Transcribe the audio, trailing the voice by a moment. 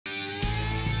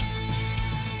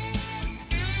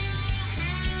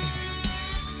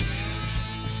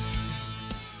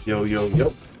Yo, yo,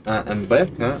 yo. I'm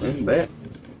back, I'm back.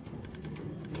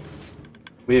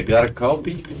 We got a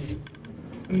coffee.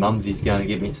 And Mumsy's gonna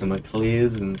get me some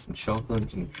eclairs and some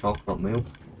chocolate and chocolate milk.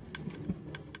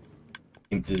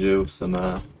 Him to do some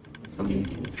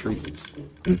treats.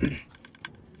 Okay,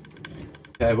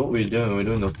 what we're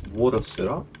doing the water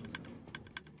setup.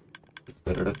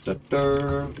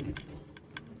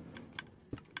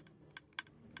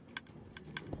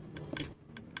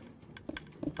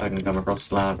 I can come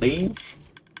across like these.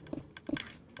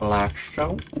 Like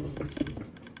so.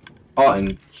 Oh,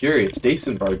 and curious.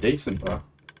 Decent, bro. Decent, bro.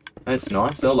 That's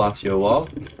nice. That'll last you a while.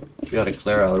 You gotta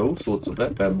clear out all sorts of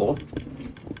that bad boy.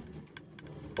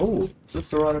 Oh, is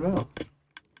this the right amount?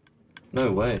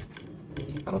 No way.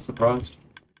 Kinda surprised.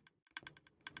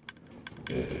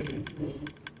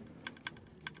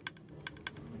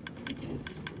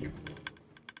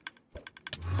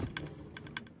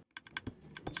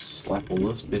 Slap all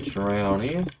this bitch around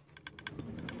here.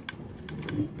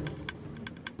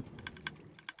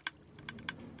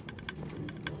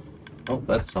 Oh,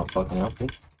 that's not fucking helpful.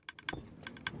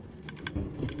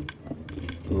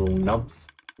 Little nubs.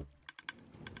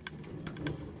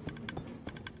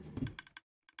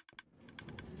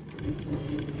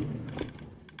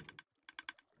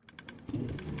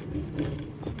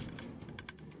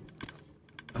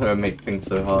 I don't make things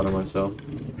so hard on myself.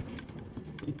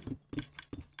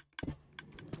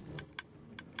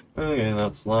 Okay,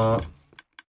 that's that.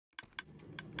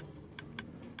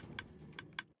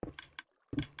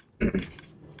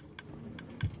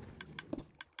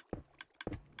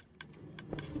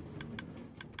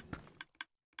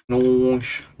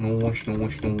 Nice.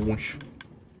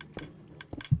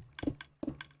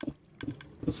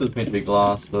 This is meant to be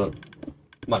glass, but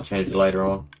might change it later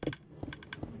on.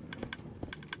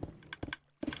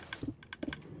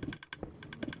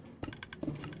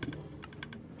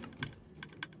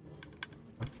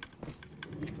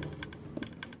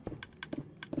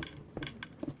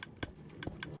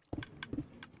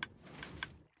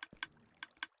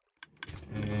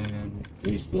 And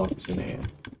these blocks in here.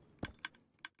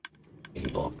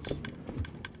 Blocks.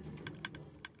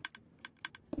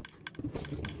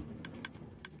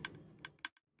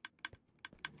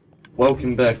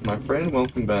 Welcome back, my friend.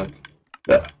 Welcome back.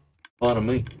 Yeah. Pardon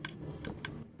me.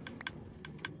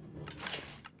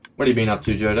 What have you been up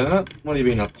to, Joe Donut? What have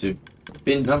you been up to?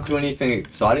 Been up to anything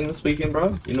exciting this weekend,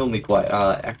 bro? You're normally quite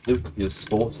active with your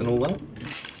sports and all that.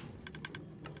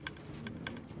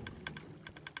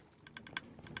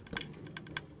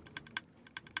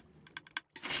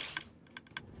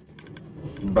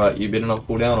 Bro, you better not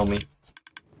pull down on me.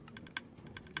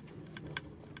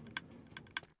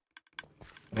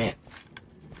 Man.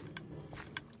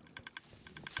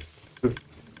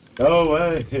 No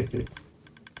way.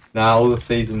 Nah, all the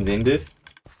seasons ended.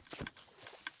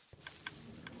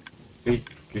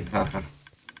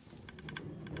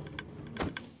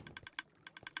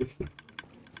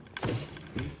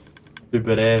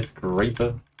 Stupid ass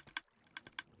creeper.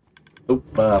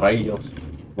 Super rayos.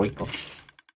 Wake up.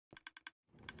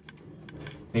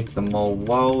 Need some more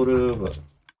water, but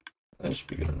that should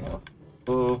be good enough.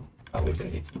 Oh, we're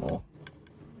gonna need some more.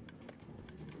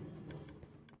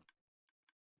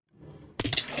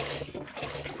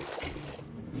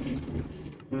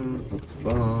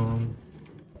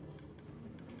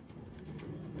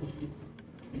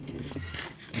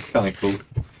 It's kinda cool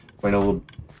when all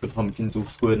the pumpkins all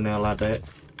squirting out like that.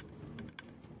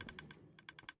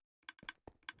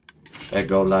 That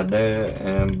go like that,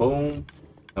 and boom.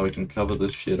 Now we can cover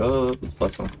this shit up. Let's play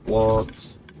some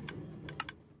quartz.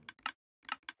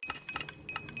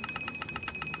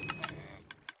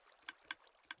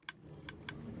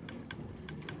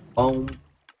 Boom.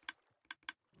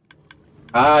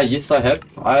 Yes, I have.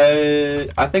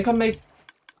 I think I made.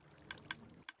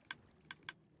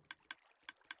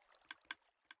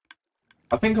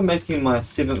 I think I'm making my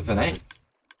 7th and 8th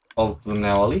of them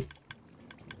now, Ollie.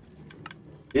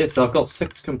 Yeah, so I've got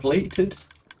 6 completed,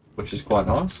 which is quite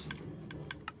nice.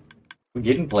 We're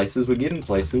getting places, we're getting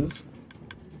places.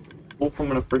 All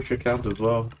from an fresh account as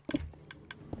well.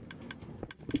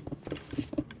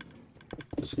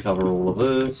 Just cover all of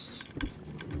this.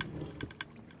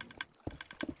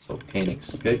 So I can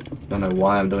escape. Don't know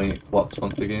why I'm doing it quartz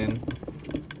once again.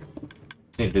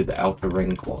 Need to do the outer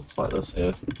ring quartz like this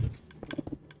here.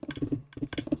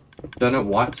 Donut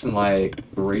wipes in like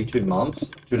 2 months,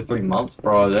 2 to 3 months,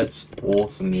 bro. That's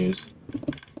awesome news.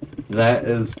 That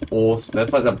is awesome.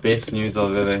 That's like the best news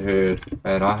I've ever heard,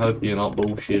 and I hope you're not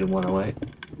bullshitting 108.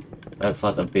 That's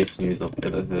like the best news I've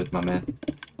ever heard, my man.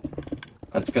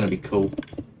 That's gonna be cool.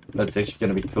 That's actually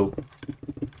gonna be cool.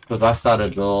 Because I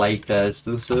started late as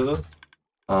to the server.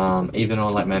 Even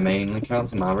on like my main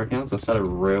accounts and my other accounts, I started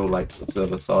real like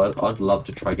server, so I'd love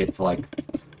to try get to like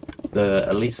the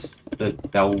at least the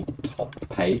Bell top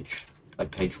page, like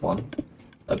page 1.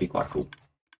 That'd be quite cool.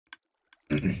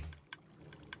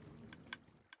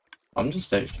 I'm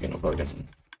just actually gonna fucking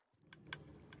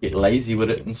get lazy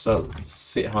with it and start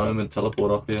sit home and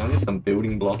teleport up here. I need some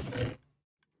building blocks.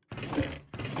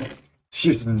 It's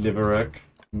just never wreck,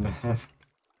 man.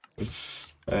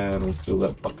 And we'll fill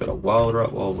that bucket of wilder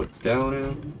up while we're down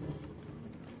here.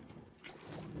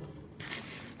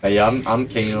 But yeah, I'm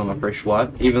keen on a fresh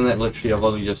wipe. Even that literally I've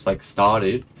only just like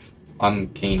started, I'm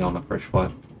keen on a fresh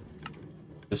wipe.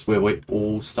 Just where we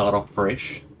all start off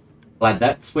fresh. Like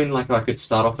that's when like I could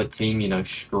start off a team, you know,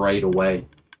 straight away.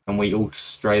 And we all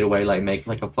straight away like make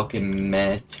like a fucking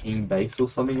mad team base or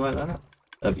something like that.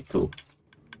 That'd be cool.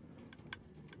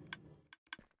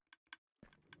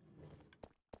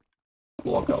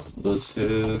 Block up this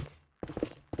here.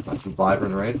 Nice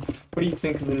vibrant red. What do you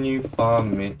think of the new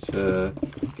farm meta?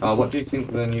 What do you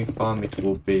think the new farm meta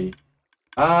will be?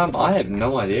 I have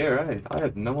no idea, eh? I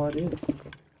have no idea.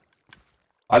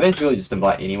 I basically just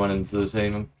invite anyone into the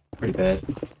team. I'm pretty bad.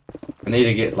 I need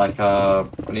to get like I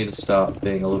need to start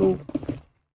being a little.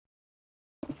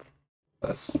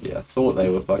 Yeah, I thought they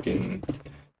were fucking.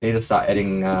 I need to start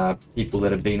adding people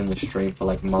that have been in the stream for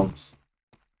like months.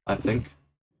 I think.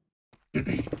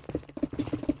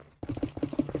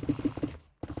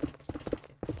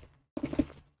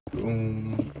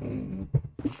 Boom, boom.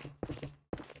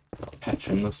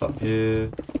 Patching this up here.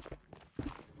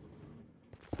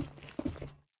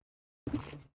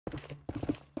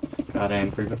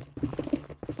 Goddamn creeper.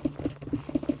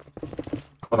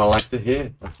 What I like to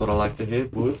hear. That's what I like to hear,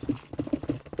 boys.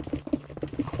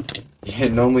 Yeah,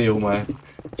 normally all my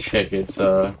chat gets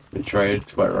betrayed.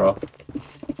 It's quite rough.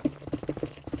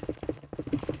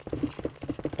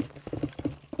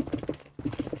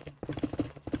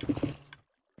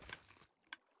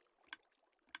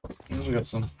 We got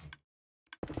some.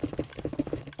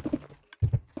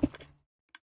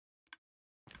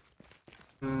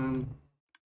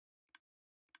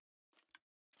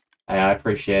 Hey, I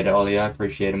appreciate it, Ollie. I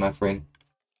appreciate it, my friend.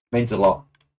 Means a lot.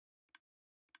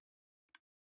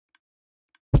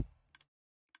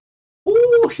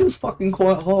 Ooh, she was fucking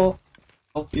quite hot.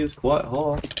 Coffee is quite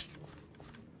hot.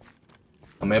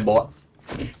 I'm here, boy.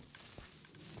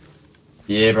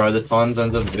 Yeah, bro, the time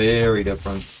zones are very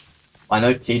different. I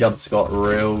know T-Dub's got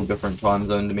real different time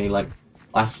zone to me. Like,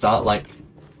 I start, like,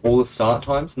 all the start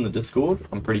times in the Discord,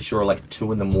 I'm pretty sure are, like,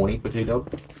 2 in the morning for T-Dub.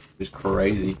 Which is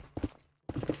crazy.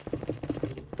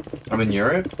 I'm in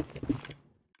Europe.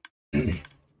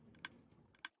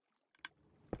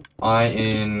 I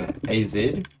in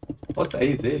AZ. What's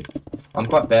AZ? I'm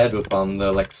quite bad with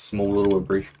the like small little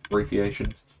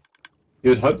abbreviations.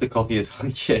 You would hope the copy is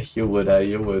yeah, you would,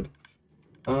 you would.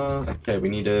 Okay, we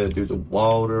need to do the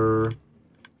wilder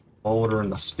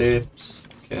and the steps.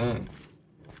 Okay.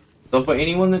 So for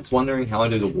anyone that's wondering how I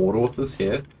do the water with this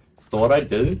here, so what I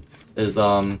do is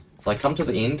so I come to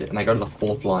the end and I go to the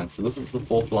 4th line. So this is the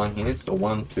 4th line here. So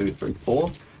 1, 2, 3,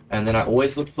 4, and then I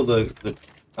always look for the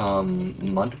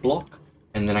mud block,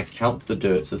 and then I count the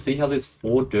dirt. So see how there's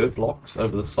 4 dirt blocks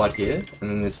over the side here, and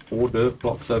then there's 4 dirt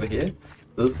blocks over here.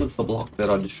 This is the block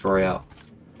that I destroy out,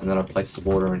 and then I place the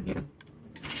water in here.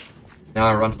 Now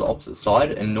I run to the opposite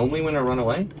side, and normally when I run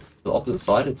away to the opposite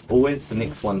side, it's always the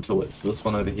next one to it. So this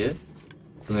one over here,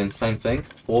 and then same thing,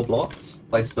 4 blocks,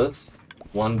 place this,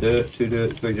 1 dirt, 2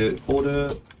 dirt, 3 dirt, 4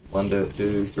 dirt, 1 dirt,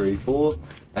 2, 3, 4,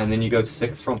 and then you go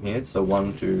 6 from here, so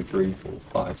 1, 2, 3, 4,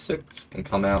 5, 6, and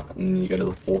come out, and then you go to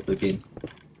the 4th again,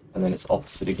 and then it's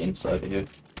opposite again, so over here.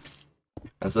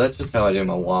 And so that's just how I do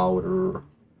my wilder.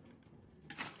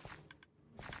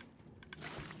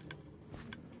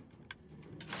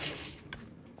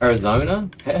 Arizona?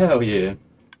 Hell yeah.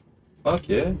 Fuck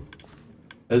yeah.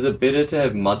 Is it better to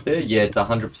have mud there? Yeah, it's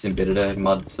 100% better to have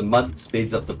mud. So mud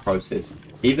speeds up the process.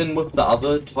 Even with the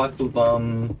other type of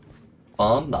farm,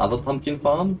 the other pumpkin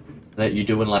farm that you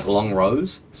do in like long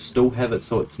rows, still have it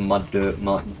so it's mud, dirt,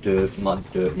 mud, dirt, mud,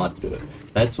 dirt, mud, dirt.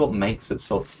 That's what makes it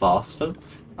so it's faster.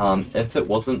 If it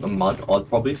wasn't the mud, I'd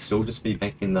probably still just be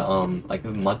making the, like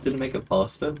if mud didn't make it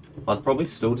faster, I'd probably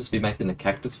still just be making the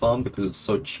cactus farm because it's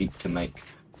so cheap to make.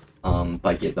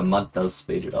 But yeah, the mud does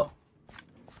speed it up.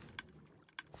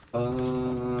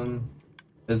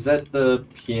 Is that the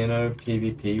piano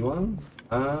PvP one?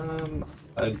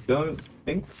 I don't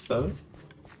think so.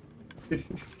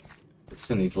 Let's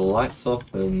turn these lights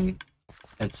off and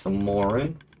add some more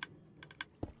in.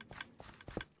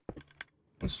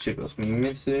 Let's check this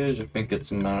message. I think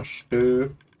it's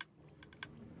Master.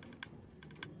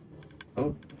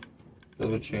 Oh,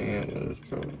 Double chain, let's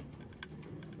try.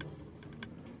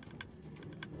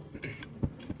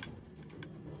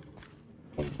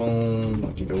 Boom,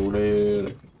 I can go there,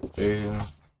 I can go there,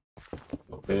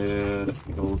 go there, I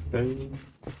can go there.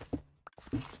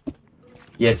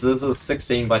 Yes, this is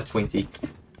 16 by 20.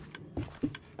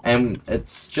 And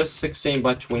it's just 16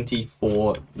 by 20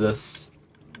 for this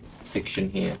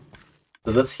section here.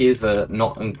 So this here's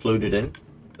not included in.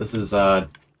 This is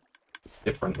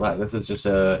different. Like this is just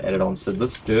added on. So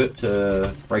this dirt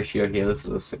ratio here, this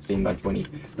is a 16 by 20.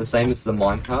 The same as the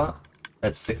minecart.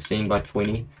 That's 16 by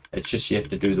 20. It's just you have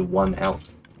to do the one out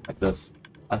like this.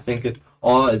 I think it's.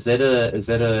 Oh, is that a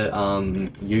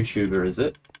YouTuber? Is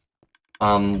it?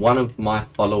 One of my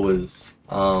followers,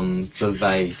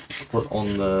 Vivay, put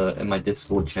on in my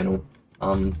Discord channel,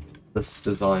 this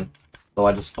design. So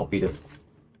I just copied it.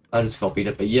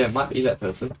 But yeah, it might be that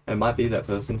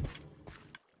person.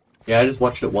 Yeah, I just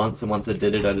watched it once, and once I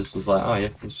did it, I just was like, oh yeah,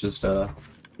 let's just do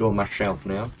it myself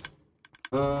now.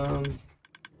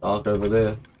 I'll go over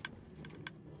there.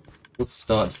 Let's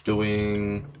start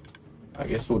doing. I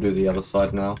guess we'll do the other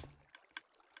side now.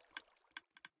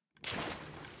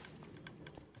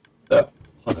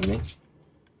 Pardon me.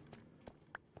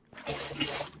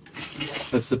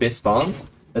 It's the best farm.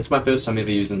 It's my first time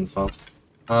ever using this farm.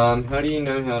 How do you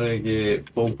know how to get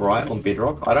full bright on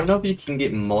Bedrock? I don't know if you can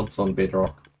get mods on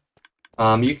Bedrock.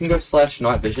 You can go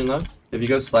 /night vision though. If you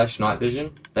go /night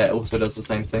vision, that also does the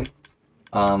same thing.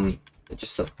 I've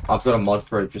got a mod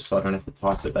for it just so I don't have to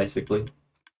type it basically.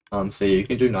 So yeah, you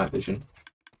can do night vision.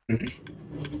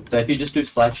 So if you just do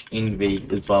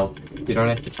 /NV as well, you don't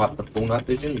have to type the full night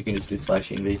vision, you can just do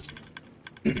 /NV.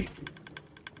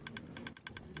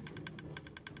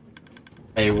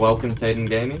 Hey, welcome Taden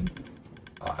Gaming.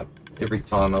 Every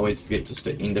time I always forget just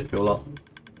to end it all up.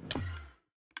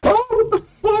 Oh, what the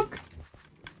fuck?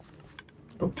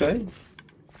 Okay.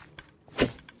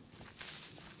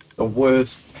 The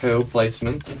worst pearl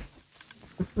placement.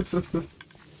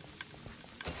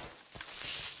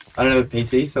 I don't have a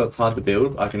PC, so it's hard to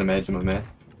build. I can imagine, my man.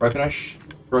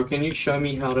 Bro, can you show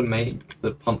me how to make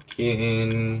the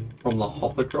pumpkin from the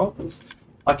hopper drops?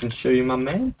 I can show you, my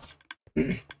man.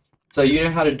 So you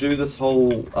know how to do this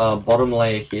whole bottom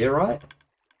layer here, right?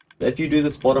 If you do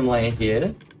this bottom layer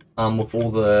here, with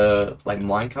all the like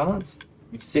minecarts,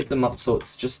 you set them up so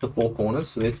it's just the four corners.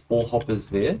 So there's 4 hoppers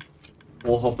there,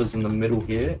 4 hoppers in the middle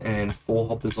here, and 4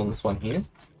 hoppers on this one here.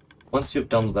 Once you've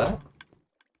done that,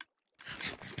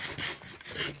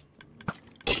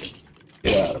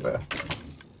 get out of there.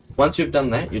 Once you've done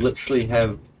that, you literally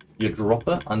have your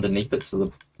dropper underneath it,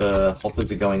 so the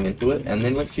hoppers are going into it, and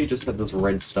then literally just have this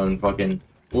redstone fucking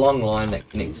long line that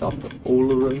connects up with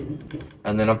all of them.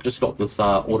 And then I've just got this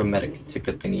automatic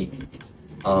ticker thingy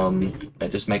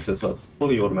that just makes it so it's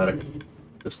fully automatic,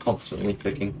 just constantly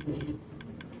ticking.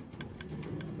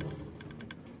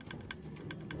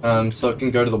 So it can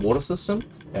go to the water system.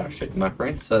 Yeah, shit, my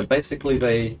friend. So basically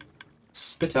they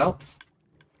spit out.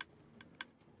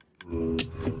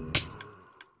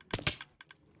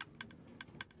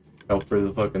 Fell through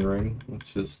the fucking ring,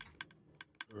 which is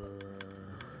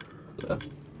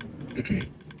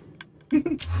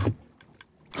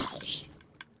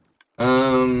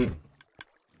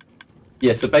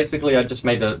yeah, so basically I just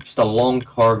made just a long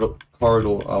corridor,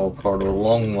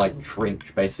 long like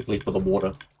trench basically for the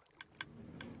water.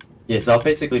 Yeah, so I've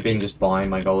basically been just buying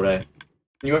my gold, eh?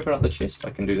 Can you open up the chest? I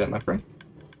can do that, my friend.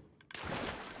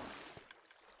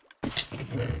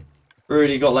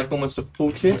 Already got like almost a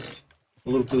full chest. A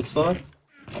little to the side.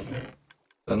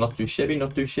 So not too shabby at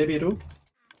all.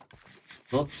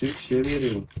 Not too shabby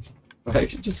at all. I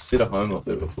actually just set a home up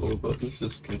there before, but let's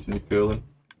just continue curling.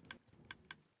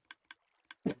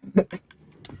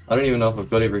 I don't even know if I've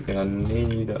got everything I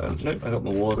need. Nope, I got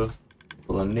my water.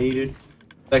 All I needed.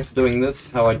 Back to doing this,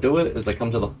 how I do it is I come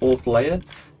to the 4th layer,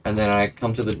 and then I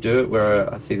come to the dirt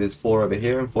where I see there's 4 over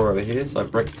here and 4 over here, so I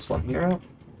break this one here out.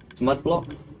 It's a mud block.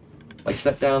 Like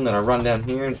set down, then I run down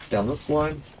here and it's down this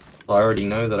line. So I already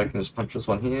know that I can just punch this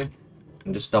one here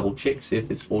and just double check, see if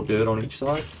there's 4 dirt on each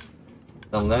side.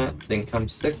 Done that, then come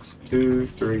 6, 2,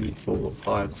 3, 4,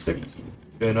 5, 6.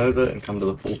 Turn over and come to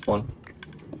the 4th one.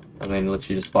 And then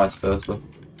literally just vice versa.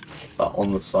 But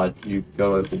on the side, you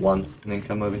go over 1 and then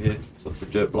come over here. So it's a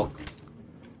dirt block.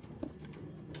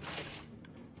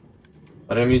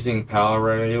 But I'm using power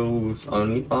rails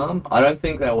only farm. I don't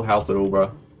think that will help at all,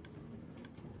 bro.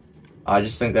 I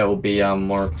just think that will be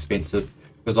more expensive.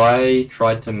 Because I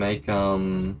tried to make,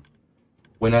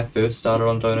 when I first started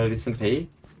on DonutSMP,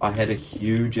 I had a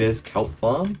huge ass kelp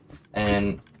farm.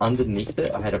 And underneath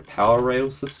it, I had a power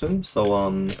rail system. So,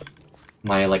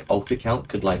 my like alt account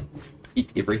could like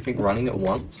keep everything running at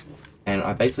once. And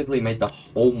I basically made the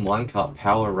whole minecart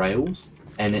power rails,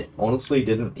 and it honestly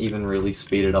didn't even really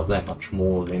speed it up that much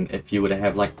more than if you were to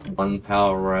have like one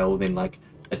power rail, then like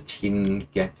a 10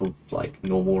 gap of like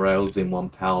normal rails, then one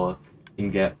power,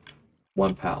 10 gap,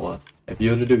 one power. If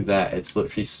you were to do that, it's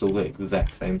literally still the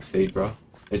exact same speed, bro.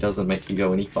 It doesn't make you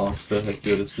go any faster if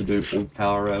you were just to do all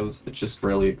power rails. It's just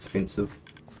really expensive.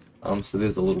 So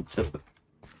there's a little tip.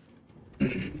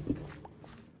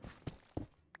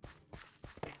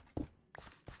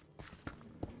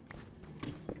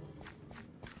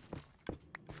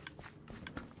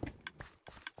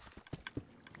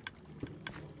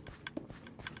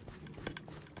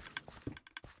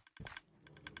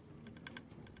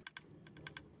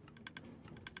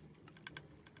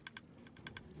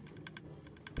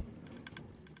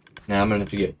 Now I'm gonna have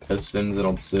to get pistons and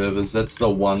observers. That's the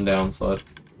one downside.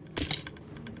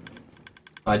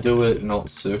 I do it not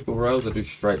circle rails, I do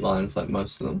straight lines like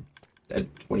most of them. Add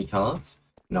 20 cards.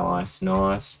 Nice,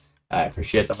 nice. I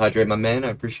appreciate the hydrate, my man.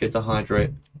 I appreciate the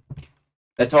hydrate.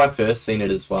 That's how I first seen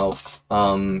it as well.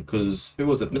 Because who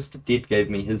was it? Mr. Dead gave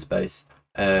me his base,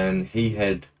 and he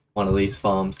had one of these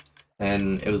farms,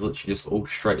 and it was literally just all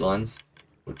straight lines,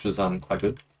 which was quite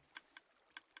good.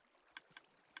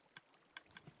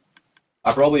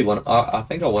 I probably want. I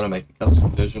think I want to make a custom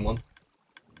version one,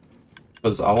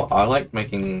 because I like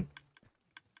making.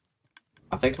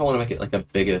 I think I want to make it like a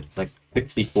bigger, like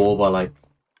 64 by like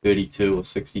 32 or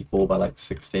 64 by like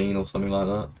 16 or something like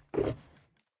that.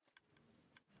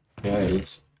 Okay,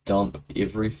 let's dump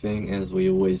everything as we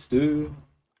always do.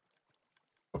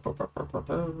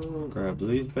 Grab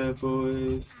these bad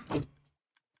boys.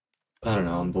 I don't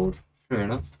know, I'm bored. Fair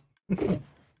enough.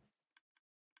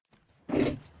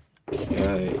 Okay,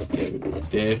 yeah, we're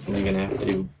definitely gonna have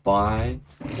to buy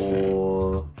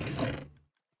or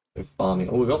go farming.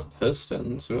 Oh, we got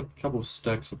pistons. We got a couple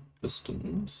stacks of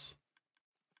pistons.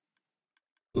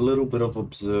 A little bit of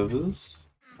observers.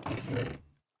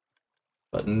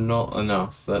 But not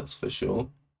enough, that's for sure.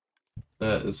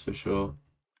 That is for sure.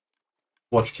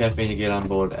 Watch Caffeine to get on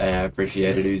board. Hey, I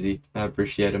appreciate it, Uzi. I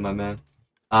appreciate it, my man.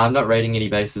 I'm not raiding any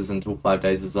bases until 5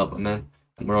 days is up, my man.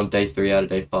 And we're on day 3 out of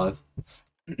day 5.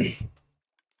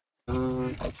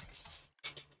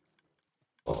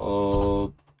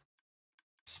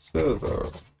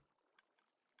 Server.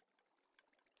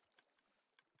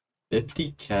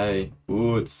 50k.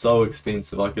 Ooh, it's so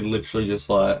expensive. I could literally just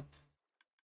like...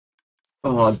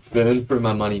 Oh, I'd burn through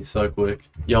my money so quick.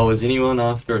 Yo, is anyone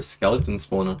after a skeleton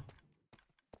spawner?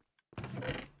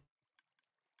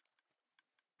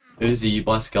 Uzi, you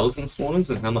buy skeleton spawners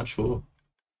and how much for?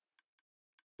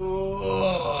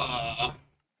 Oh.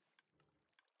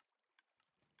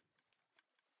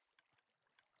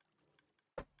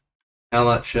 How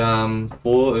much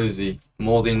for Uzi?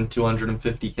 More than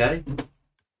 250k?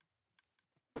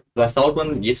 I sold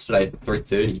one yesterday for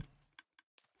 330.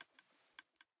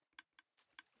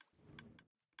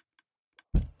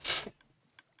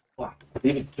 Wow,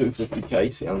 even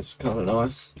 250k sounds kind of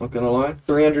nice, not gonna lie.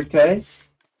 300k?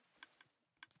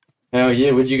 Hell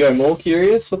yeah, would you go more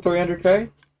curious for 300k?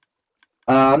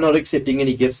 I'm not accepting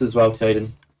any gifts as well,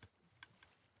 Caden.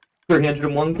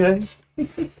 301k?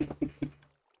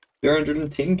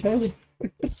 310k?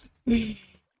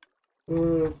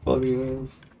 Oh, fucking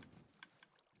ass.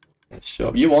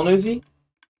 Shop. You want Uzi?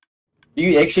 Do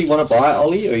you actually want to buy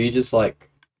Ollie, or are you just like,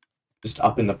 just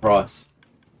up in the price?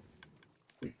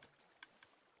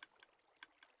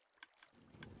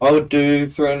 I would do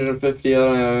 350, I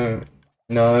don't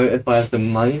know if I have the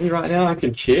money right now, I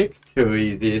can check. Too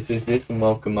easy, it's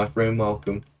welcome, my friend,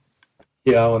 welcome.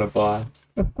 Yeah, I want to buy.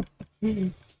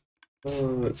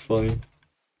 Oh, that's funny.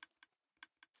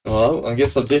 Well, I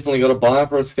guess I've definitely got to buy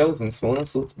for a skeleton spawner,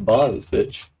 so let's buy this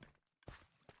bitch.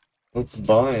 Let's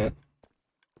buy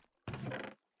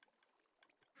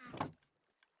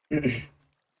it.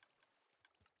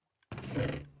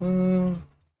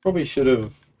 Probably should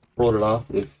have brought it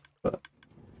after, but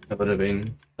that would have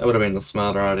been the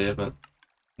smarter idea, but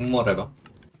whatever.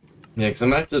 Yeah, because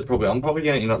I'm probably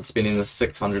gonna end up spending the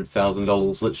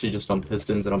 $600,000 literally just on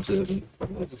pistons and observing.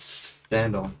 Just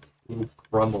stand on a little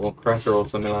crumble or cracker or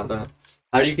something like that.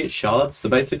 How do you get shards? So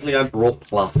basically I brought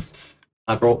plus.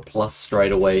 I brought plus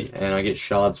straight away and I get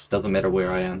shards, doesn't matter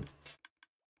where I am.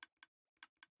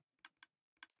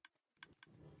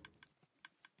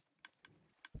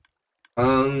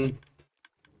 I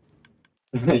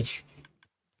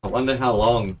wonder how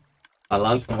long. I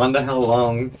wonder how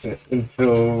long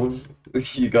until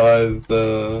you guys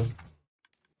we're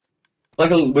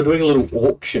doing a little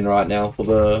auction right now for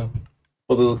the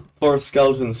for a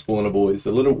skeleton spawner, boys.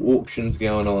 A little auction's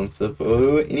going on. So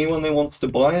for anyone that wants to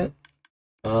buy it,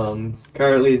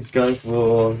 currently it's going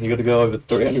for, you got to go over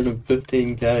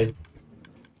 315k.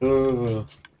 Go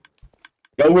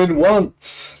in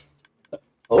once.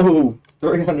 Oh,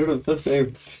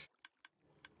 315.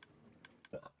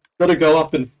 Got to go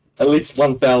up in at least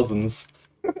 1,000s.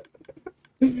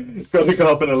 Got to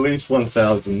go up in at least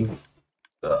 1,000s.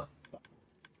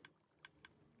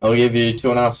 I'll give you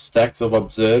 2.5 stacks of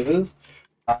observers.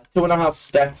 2.5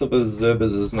 stacks of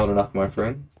observers is not enough, my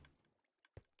friend.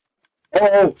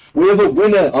 Oh, we have a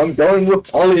winner. I'm going with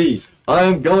Ollie. I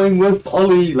am going with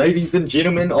Ollie. Ladies and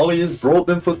gentlemen, Ollie has brought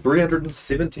them for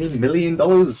 $317 million.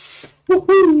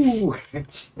 Woohoo!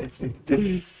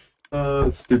 Oh,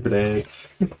 stupid ads.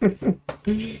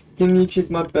 Can you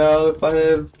check my bell if I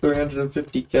have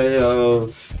 350k?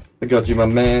 Oh, I got you, my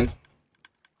man.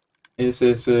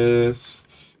 SSS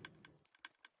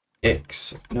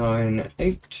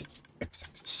X98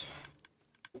 XX.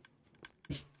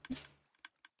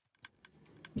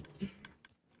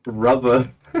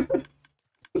 Rubber.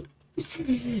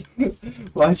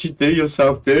 Why'd you do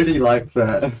yourself dirty like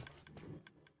that?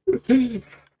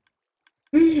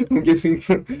 I'm guessing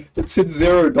it said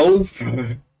 $0,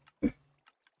 bro.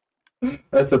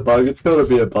 That's a bug. It's gotta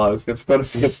be a bug. It's gotta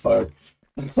be a bug.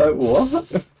 I'm like,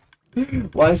 what?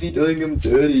 Why is he doing him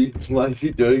dirty? Why is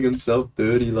he doing himself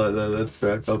dirty like that? That's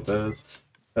crack up, ass.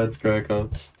 That's crack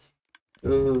up.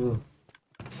 Ugh.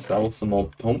 Sell some more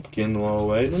pumpkin while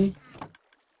waiting.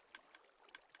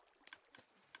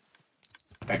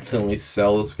 Accidentally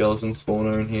sell the skeleton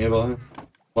spawner in here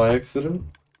by accident.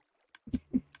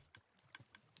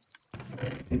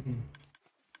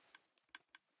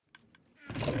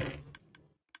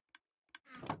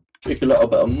 Take a little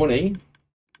bit of money.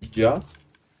 Yeah.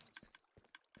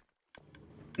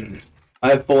 I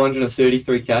have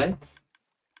 433k.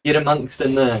 Get amongst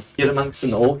in the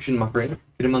auction, my friend.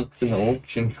 Get amongst in the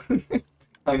auction.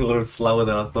 I'm a little slower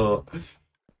than I thought.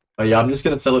 But yeah, I'm just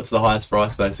gonna sell it to the highest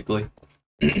price basically.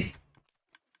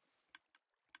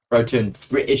 Bro, turn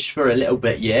British for a little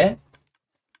bit, yeah?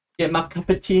 Get my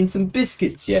cup of tea and some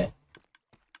biscuits, yeah?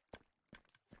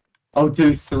 I'll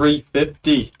do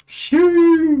 350.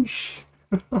 Sheesh.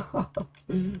 Well,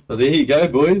 there you go,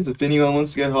 boys. If anyone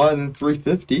wants to go higher than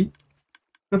 350.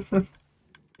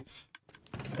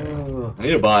 Oh, I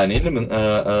need to buy an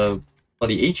Enderman,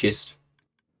 bloody E-chest.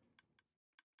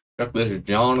 Chuck this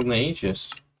John in the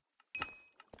E-chest.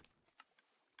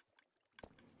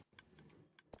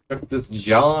 Chuck this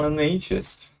John in the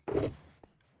E-chest.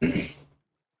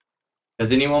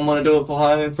 Does anyone want to do it for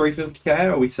higher than 350k,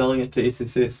 or are we selling it to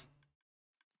SSS?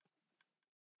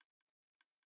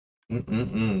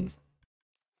 I'm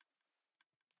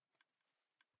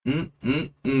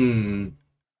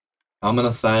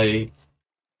gonna say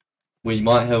we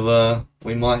might have a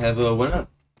winner.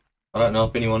 I don't know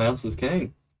if anyone else is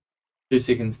keen. 2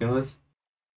 seconds, guys.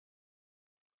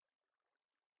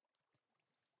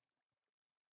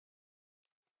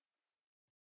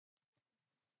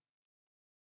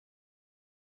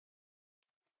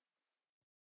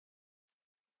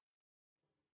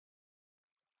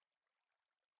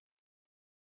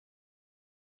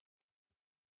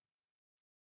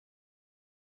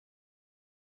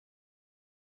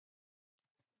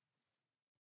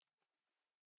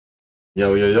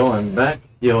 Yo, yo, yo, I'm back.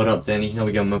 Yo, what up, Danny? How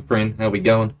we going, my friend? How we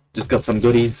going? Just got some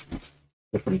goodies.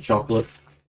 Different chocolate.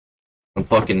 Some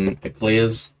fucking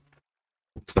eclairs.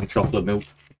 Some chocolate milk.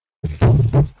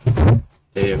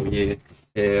 Hell yeah.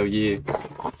 Hell yeah.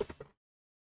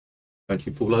 Don't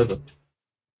you fall over.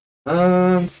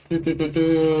 I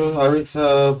read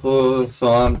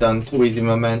so I'm done. Too easy,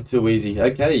 my man. Too easy.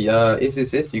 Okay,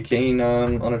 SSS, you keen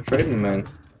on a trade, my man?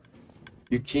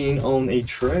 You keen on a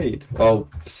trade? Oh,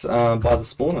 by the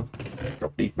spawner.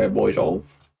 Drop these bad boys off.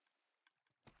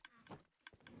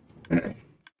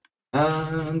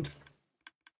 And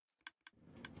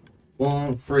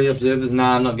want free observers?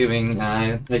 Nah, I'm not giving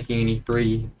taking any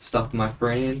free stuff, my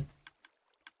friend.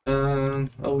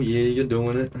 Oh yeah, you're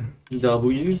doing it.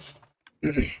 W.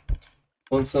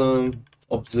 Want some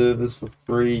observers for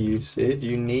free, you said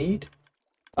you need?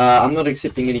 I'm not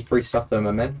accepting any free stuff though,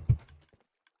 my man.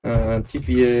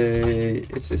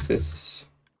 TPA SSS.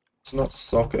 It's not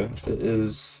soccer, it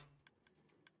is.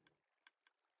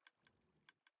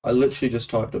 I literally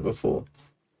just typed it before.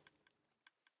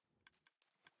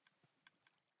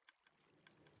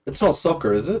 It's not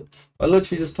soccer, is it? I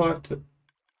literally just typed it.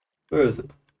 Where is it?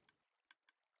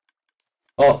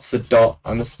 Oh, it's the dot.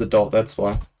 I missed the dot, that's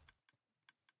why.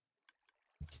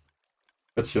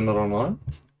 But you're not online?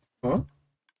 Huh?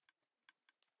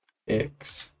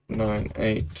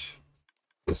 X98.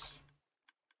 this?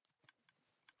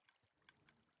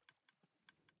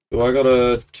 Do I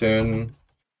gotta turn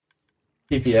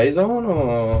PPAs on,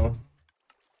 or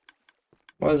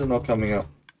why is it not coming up?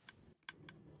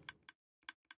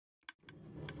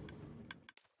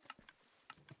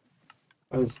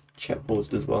 Why is chat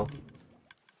paused as well?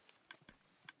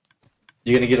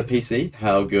 You're gonna get a PC?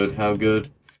 How good, how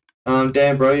good.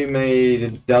 Damn bro, you made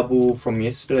a double from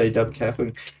yesterday, double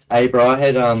capping. Hey bro,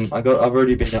 I've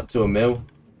already been up to a mil.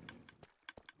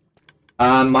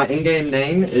 My in-game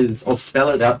name is, I'll spell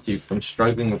it out to you, I'm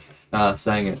struggling with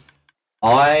saying it.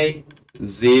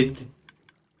 IZANLIAH.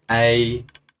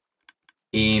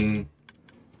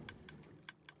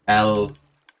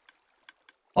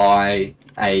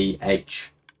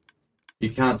 You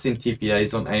can't send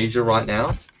TPAs on Asia right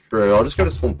now. True, I'll just go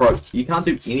to spawn. Bro, you can't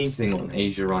do anything on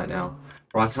Asia right now.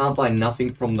 Bro, I can't buy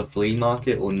nothing from the flea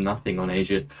market or nothing on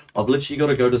Asia. I've literally got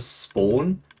to go to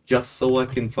spawn just so I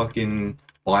can fucking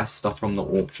buy stuff from the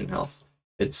auction house.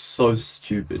 It's so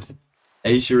stupid.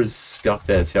 Asia is scuffed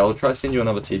as hell. I'll try to send you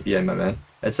another TPA, my man.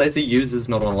 It says the user's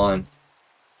not online.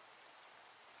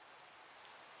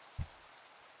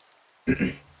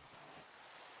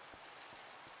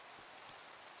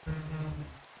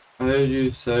 I heard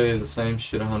you say the same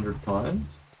shit 100 times.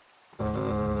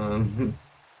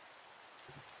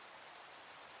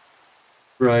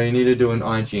 Bro, you need to do an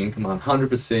IGN command.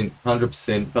 100%,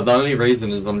 100%. But the only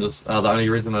reason is the only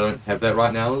reason I don't have that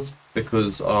right now is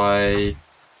because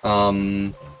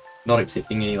not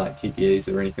accepting any like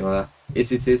TPAs or anything like that.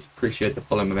 SSS, appreciate the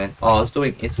follow, my man. Oh, I was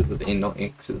doing S's at the end, not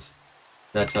X's.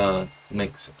 That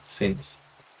makes sense.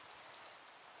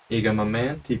 Here you go, my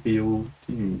man. TPO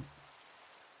to you.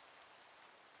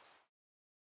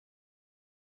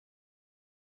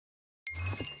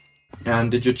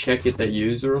 Did you check it that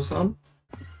user or something?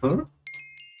 Huh?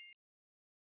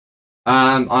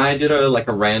 I did a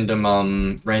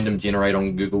random generate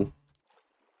on Google.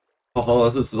 Oh,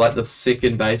 this is like the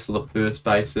second base or the first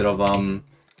base that I've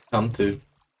come to.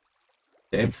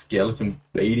 Damn skeleton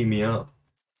beating me up.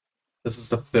 This is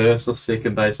the first or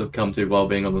second base I've come to while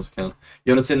being on this account.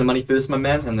 You wanna send the money first, my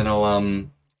man, and then I'll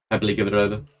happily give it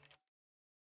over.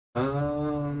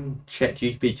 Chat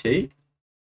GPT?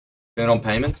 Turn on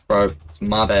payments? Bro, it's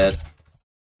my bad.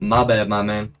 My bad, my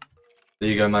man. There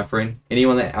you go, my friend.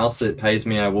 Anyone else that pays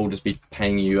me, I will just be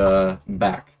paying you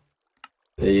back.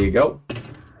 There you go.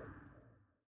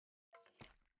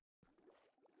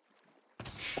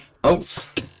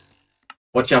 Oops.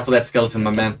 Watch out for that skeleton,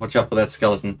 my man. Watch out for that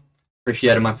skeleton.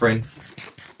 Appreciate it, my friend.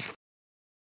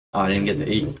 Oh, I didn't get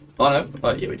to eat. Oh, no.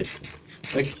 Oh, yeah, we did.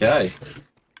 Okay.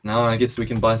 Now I guess we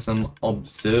can buy some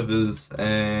observers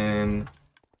and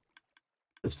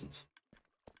distance.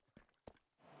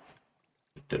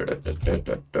 Don't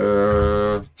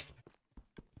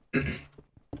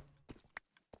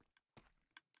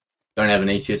have an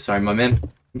each here, sorry, my man.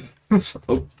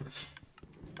 Oh.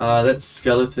 That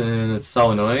skeleton is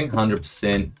so annoying.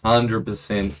 100%.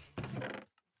 100%.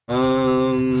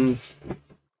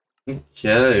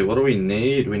 Okay, what do we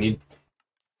need? We need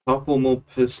a couple more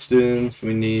pistons.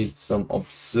 We need some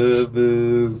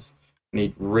observers. We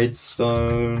need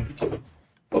redstone.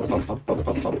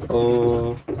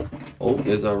 Oh,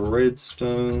 there's a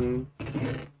redstone.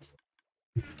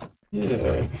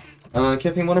 Yeah.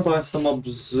 Kevin, want to buy some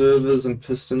observers and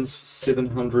pistons for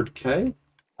 700k?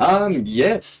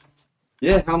 Yeah.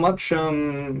 Yeah, how much,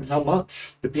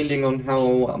 depending on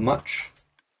how much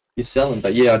you're selling.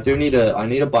 But yeah, I need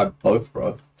to buy both,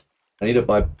 bro. I need to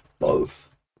buy both.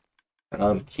 And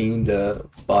I'm keen to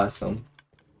buy some.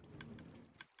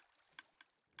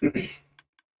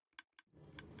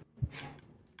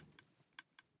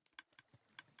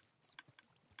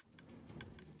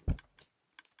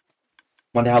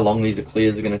 Wonder how long these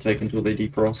eclairs are going to take until they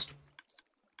defrost.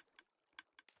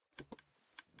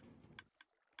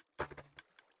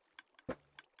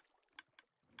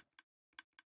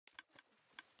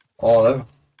 Oh,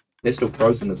 they're still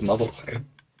frozen as mother.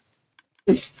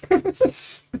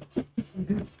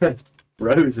 That's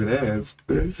frozen as.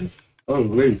 Oh,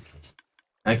 wait.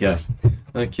 Okay.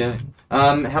 Okay.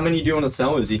 How many do you want to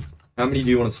sell, Izzy? How many do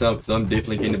you want to sell? Because I'm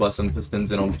definitely keen to buy some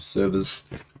pistons and observers.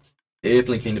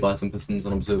 Definitely keen to buy some pistons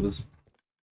and observers.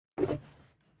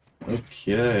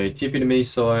 Okay. TP to me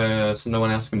so no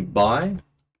one else can buy.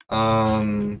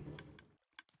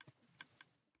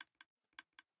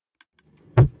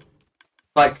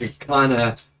 Like kind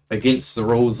of against the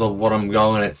rules of what I'm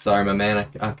going at. Sorry, my man.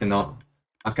 I cannot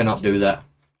do that.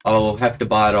 I'll have to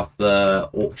buy it off the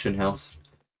auction house.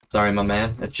 Sorry, my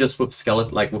man. It's just with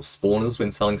skeleton, like with spawners.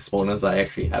 When selling spawners, I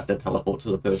actually have to teleport to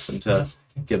the person to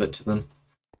give it to them.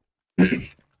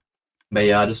 But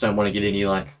yeah, I just don't want to get any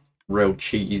like real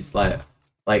cheese. Like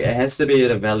it has to be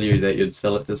at a value that you'd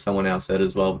sell it to someone else at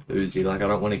as well, Uzi. Like I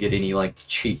don't want to get any like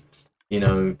cheap,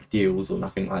 deals or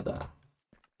nothing like that.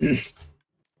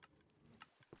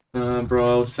 Bro,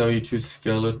 I'll sell you two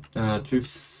stacks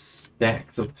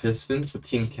of pistons for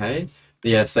 10k.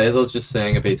 Yeah, so as I was just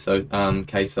saying a bit, so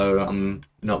so I'm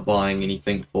not buying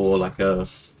anything for like a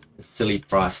silly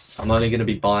price. I'm only gonna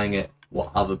be buying it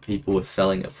what other people are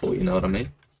selling it for, you know what I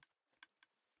mean?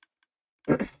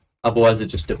 Otherwise it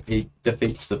just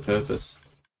defeats the purpose.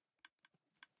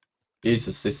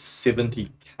 Jesus, this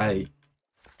 70k.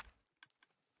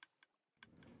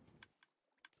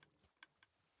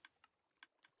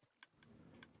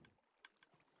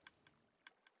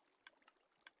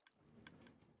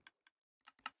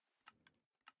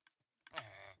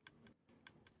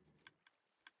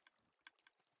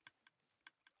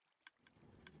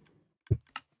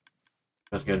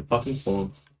 Gotta go to fucking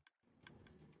spawn.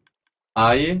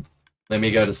 Are you? Let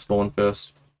me go to spawn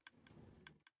first.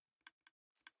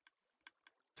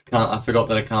 I forgot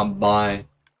that I can't buy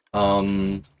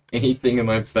anything in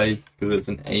my face because it's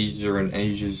in Asia and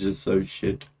Asia's just so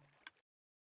shit.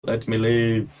 Let me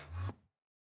leave.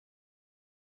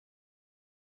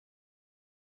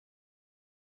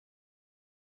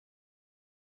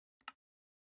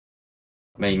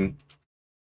 I mean,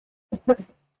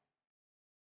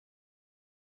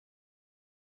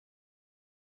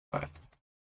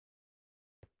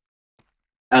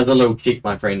 as a little cheap,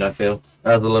 my friend, I feel.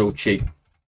 As a little cheap.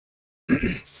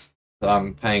 So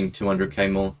I'm paying 200k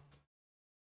more.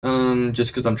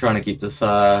 Just because I'm trying to keep this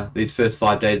these first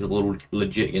 5 days a little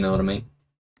legit, you know what I mean?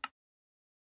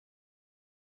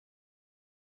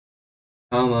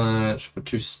 How much for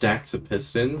 2 stacks of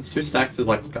pistons? 2 stacks is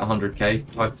like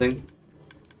 100k type thing.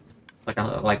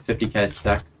 Like 50k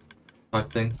stack type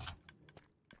thing.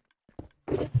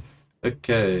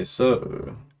 Okay,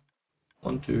 so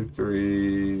 1, 2,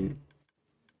 3,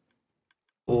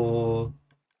 4.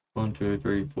 1, 2,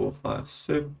 3, 4, 5,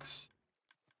 6.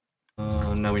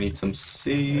 Now we need some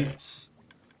seeds.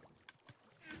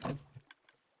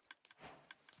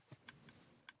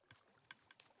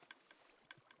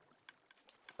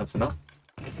 That's enough.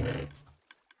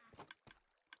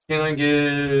 Can I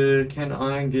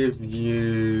give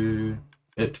you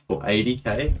it for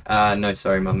 80k? No,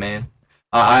 sorry, my man.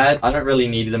 I don't really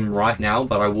need them right now,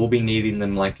 but I will be needing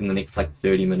them like in the next like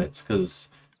 30 minutes because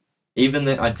even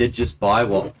that I did just buy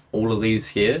all of these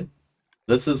here.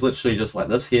 This is literally just like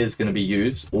this here is going to be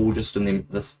used all just in them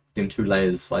 2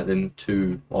 layers, like them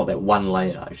 2 or that 1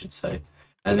 layer I should say,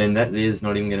 and then that there's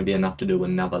not even going to be enough to do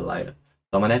another layer.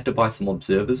 So I'm gonna have to buy some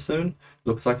observers soon.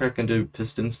 Looks like I can do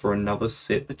pistons for another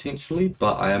set potentially,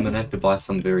 but I am gonna have to buy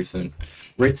some very soon.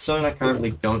 Redstone I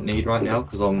currently don't need right now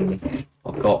because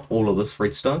I've got all of this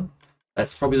redstone.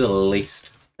 That's probably the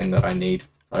least thing that I need.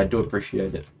 I do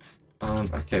appreciate it.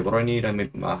 Okay, what do I need? I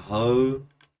need my hoe.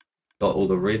 Got all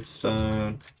the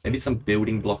redstone. Maybe some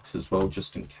building blocks as well,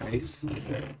 just in case.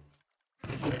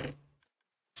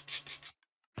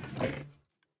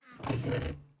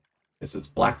 This is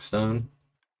blackstone.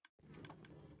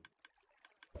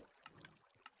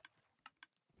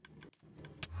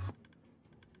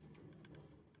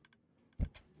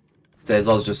 So as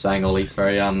I was just saying, Ollie,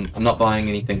 sorry, I'm not buying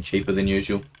anything cheaper than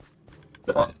usual.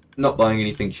 Not buying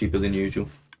anything cheaper than usual.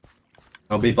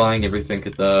 I'll be buying everything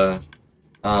at the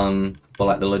for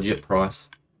like the legit price.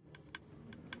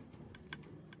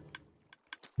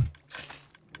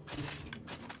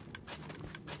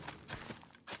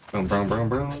 Boom, boom, boom,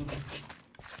 boom.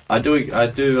 I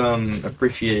do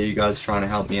appreciate you guys trying to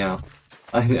help me out.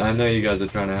 I know you guys are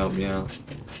trying to help me out.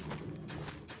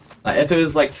 Like if it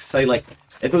was like say like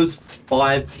if it was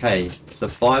 5k, so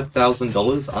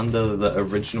 $5,000 under the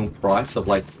original price of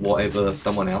like whatever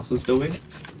someone else is doing,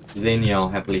 then yeah, I'll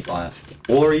happily buy it.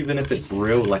 Or even if it's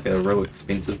like a real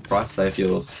expensive price, say if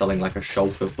you're selling like a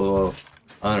shelter for,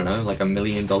 I don't know, like $1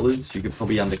 million, you could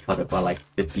probably undercut it by like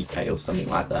 50k or something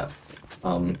like that.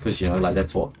 Because like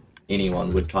that's what anyone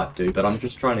would type do. But I'm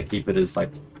just trying to keep it as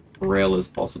like real as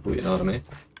possible. You know what I mean?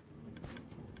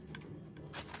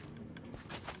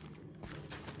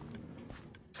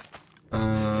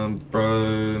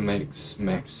 Bro makes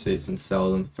max sets and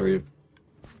sell them through.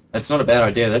 That's not a bad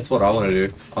idea. That's what I want to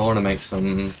do. I want to make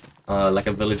some like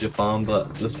a villager farm,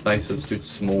 but this base is too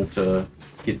small to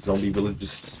get zombie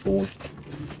villagers to spawn.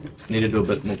 Need to do a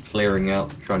bit more clearing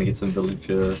out, trying to get some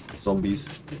villager zombies,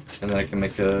 and then I can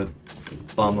make a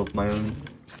farm of my own.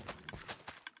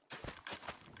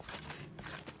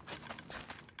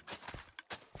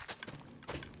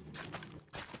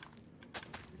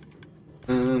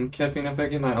 Kevin, if I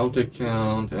get my alt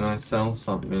account and I sell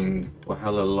something for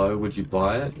hella low, would you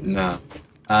buy it? Nah.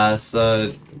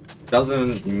 So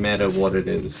doesn't matter what it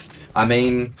is. I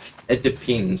mean, it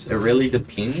depends. It really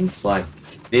depends. Like,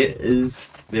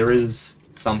 there is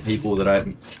some people that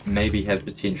I maybe have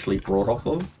potentially brought off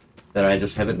of that I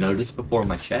just haven't noticed before in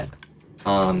my chat.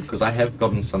 Because I have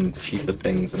gotten some cheaper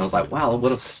things, and I was like, wow,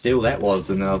 what a steal that was.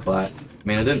 And then I was like,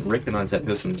 man, I didn't recognize that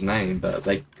person's name, but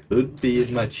they could be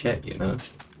in my chat, you know.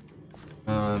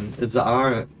 Is the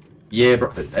R? Yeah,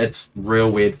 bro, it's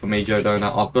real weird for me, Joe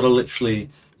Donut. I've got to literally,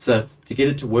 so to get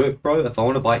it to work, bro, if I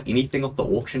want to buy anything off the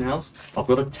auction house, I've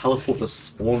got to teleport to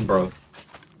spawn, bro.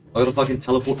 I've got to fucking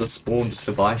teleport to spawn just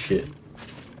to buy shit.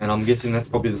 And I'm guessing that's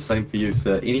probably the same for you.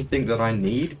 So anything that I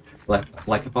need,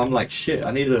 like if I'm like, shit,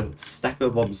 I need a stack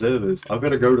of observers, I've got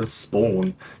to go to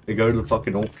spawn to go to the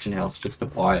fucking auction house just to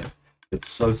buy it. It's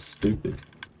so stupid.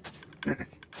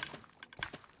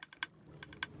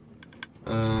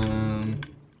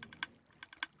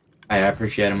 I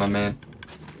appreciate it, my man.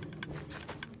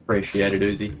 Appreciate it,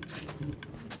 Uzi.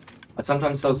 I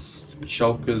sometimes sell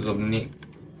shulkers of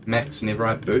max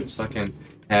netherite boots. I can.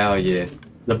 Hell yeah.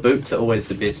 The boots are always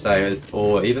the best, eh?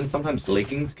 Or even sometimes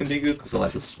leggings can be good because I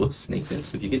like the swift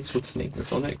sneakers. If you get swift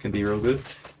sneakers on it, it can be real good.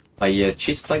 But yeah,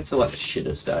 chest plates are like the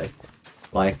shittest, eh?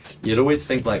 Like, you'd always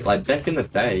think like back in the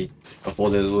day, before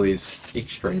there was all these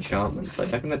extra enchantments, like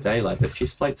back in the day, like the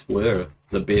chest plates were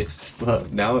the best,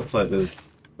 but now it's like the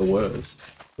worst.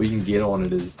 What you can get on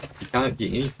it is, you can't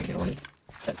get anything on it.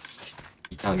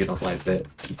 You can't get on like that.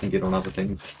 You can get on other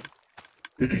things.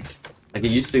 Like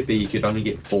it used to be you could only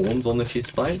get thorns on the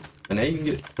chest plate, and now you can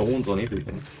get thorns on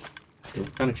everything. It'll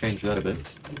kind of change that a bit.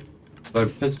 So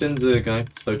pistons are going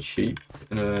so cheap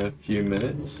in a few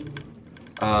minutes.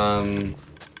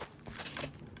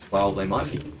 Well, they might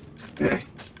be.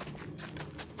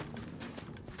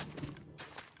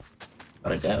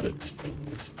 But I doubt it.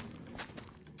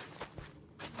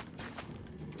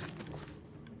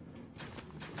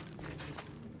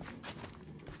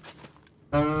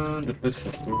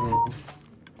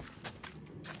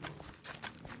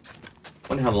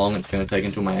 Wonder how long it's gonna take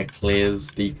until my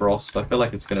eclairs defrost. I feel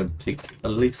like it's gonna take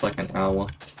at least like an hour.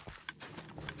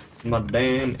 My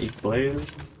damn eclairs.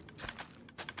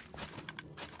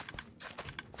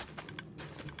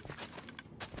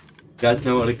 You guys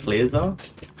know what eclairs are?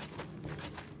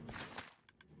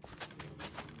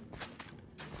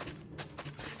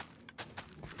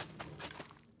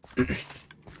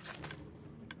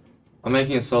 I'm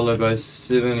making a solo by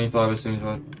 75 or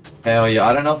 75. Hell yeah,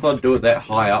 I don't know if I'd do it that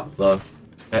high up though.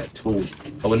 That tall.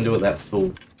 I wouldn't do it that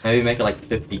tall. Maybe make it like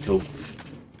 50 tall.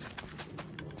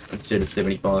 Instead of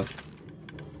 75.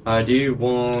 Do you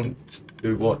want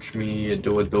to watch me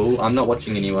do a duel? I'm not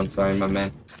watching anyone, sorry my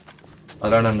man. I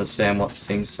don't understand what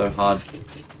seems so hard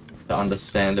to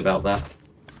understand about that.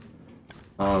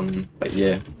 But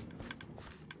yeah.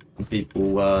 Some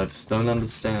people just don't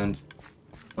understand.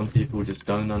 Some people just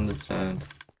don't understand.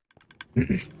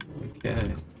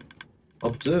 Okay.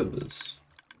 Observers.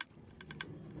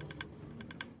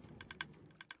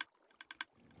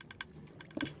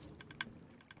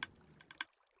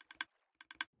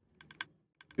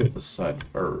 Go to the side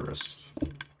first.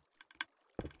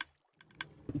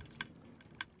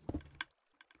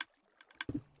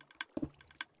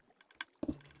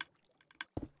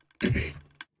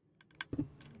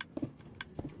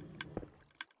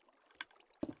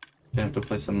 Gonna have to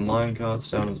place some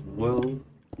minecarts down as well.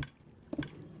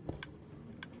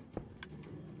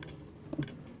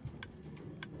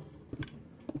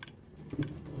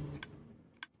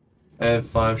 I have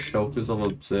 5 shelters of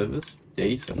observers.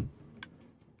 Decent.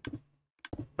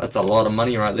 That's a lot of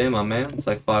money right there, my man. It's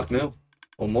like 5 mil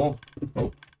or more.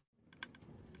 Oh.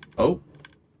 Oh.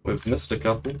 We've missed a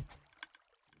couple.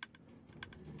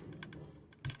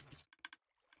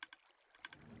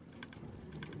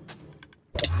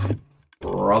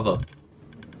 Brother.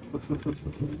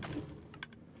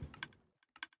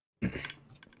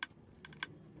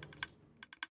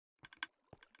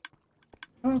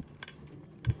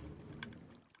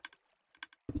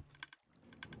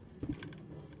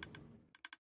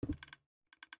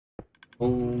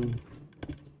 Oh.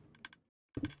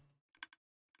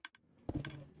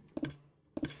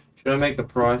 Should I make the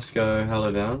price go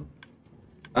hella down?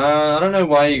 I don't know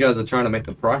why you guys are trying to make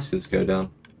the prices go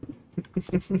down.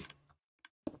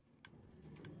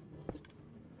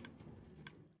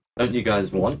 Don't you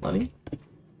guys want money?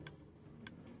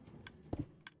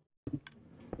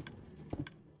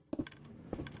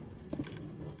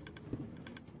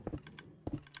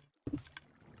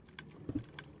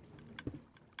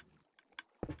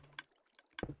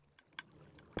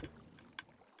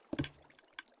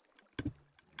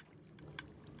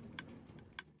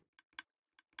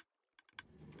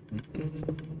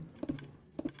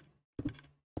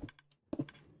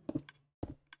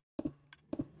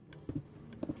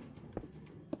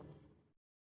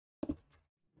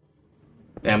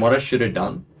 And what I should have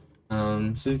done,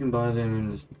 so you can buy them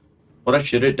and just... What I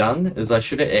should have done is I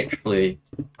should have actually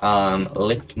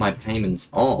left my payments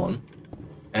on,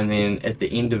 and then at the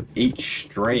end of each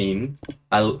stream,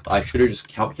 I should have just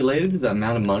calculated the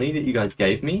amount of money that you guys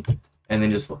gave me, and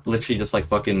then just literally just like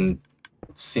fucking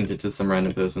sent it to some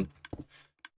random person.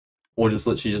 Or just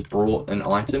literally just brought an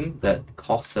item that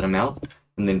costs that amount,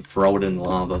 and then throw it in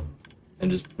lava,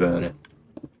 and just burn it.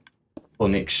 For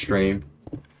next stream.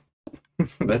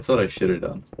 That's what I should have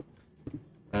done.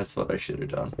 That's what I should have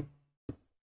done.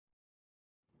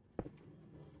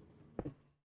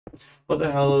 What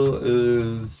the hell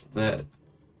is that?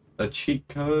 A cheat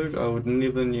code? I would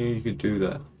never knew you could do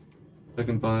that. I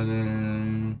can buy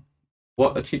them...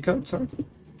 What? A cheat code? Sorry?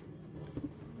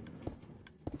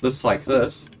 Just like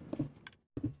this.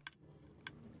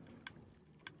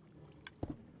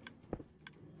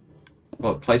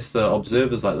 What? Place the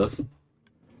observers like this?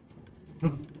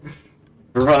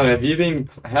 Bro, how have you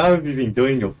been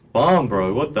doing your farm,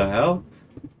 bro? What the hell?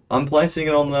 I'm placing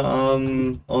it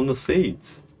on the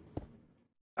seeds.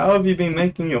 How have you been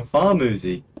making your farm,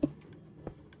 Uzi?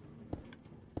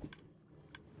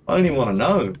 I don't even want to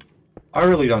know. I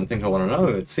really don't think I want to know.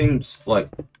 It seems like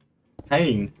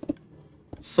pain.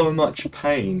 So much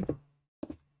pain.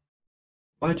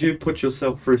 Why'd you put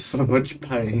yourself through so much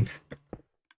pain?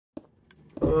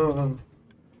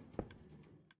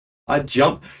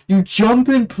 You jump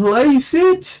and place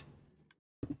it?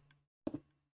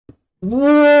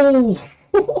 Whoa!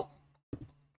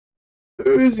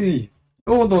 Uzi!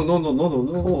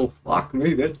 No. Fuck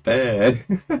me, that's bad.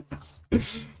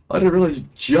 I didn't realize you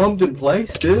jumped and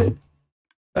placed it.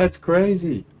 That's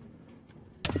crazy.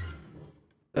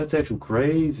 That's actually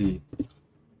crazy.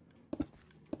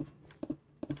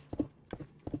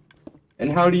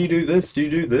 And how do you do this? Do you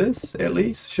do this, at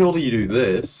least? Surely you do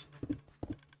this.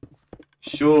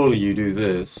 Surely you do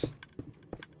this.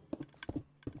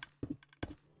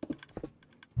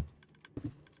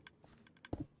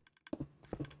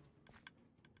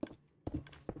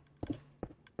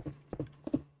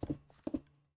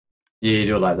 Yeah, you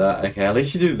do it like that. Okay, at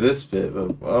least you do this bit.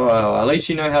 But, oh, at least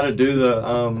you know how to do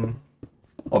the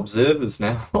observers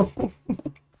now.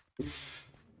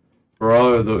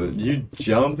 Bro, you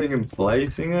jumping and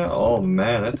placing it? Oh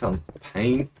man, that sounds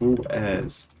painful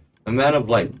as. The amount of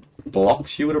like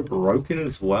blocks you would have broken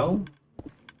as well.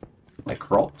 Like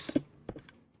crops.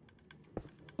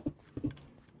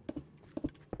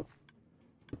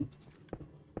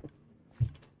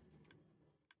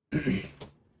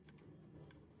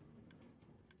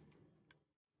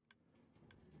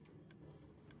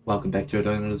 Welcome back, Joe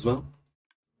Donut as well.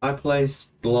 I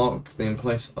place block, then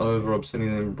place over,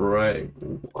 obsidian, then break.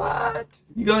 What?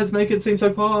 You guys make it seem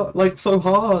so far, like so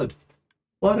hard.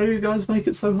 Why do you guys make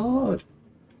it so hard?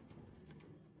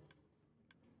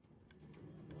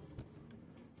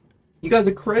 You guys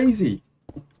are crazy.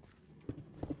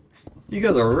 You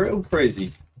guys are real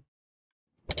crazy.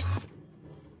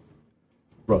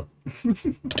 Bro.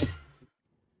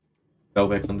 Fell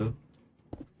back under.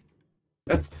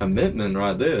 That's commitment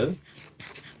right there.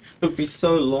 Took me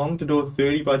so long to do a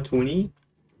 30 by 20.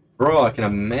 Bro, I can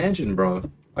imagine, bro.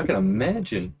 I can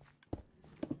imagine.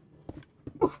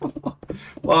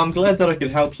 Well, I'm glad that I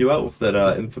could help you out with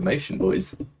that information,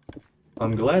 boys.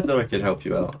 I'm glad that I could help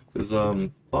you out. Because,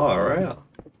 far out.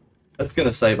 That's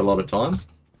gonna save a lot of time.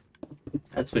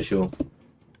 That's for sure.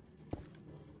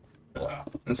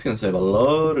 That's gonna save a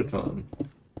lot of time.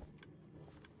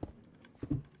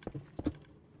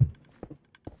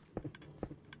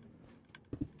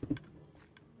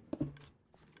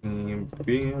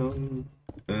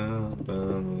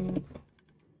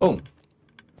 Oh.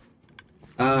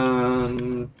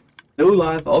 Still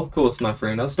live? Of course, my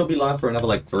friend. I'll still be live for another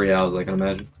like 3 hours, I can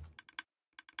imagine.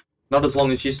 Not as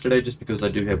long as yesterday, just because I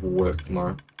do have work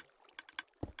tomorrow.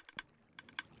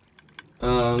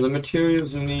 The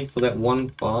materials you need for that one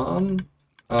farm.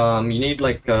 You need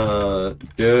like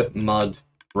dirt, mud,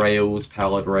 rails,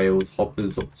 pallet rails,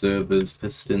 hoppers, observers,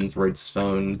 pistons,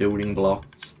 redstone, building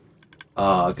blocks,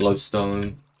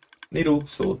 glowstone. Need all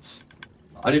sorts.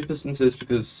 I do pistons just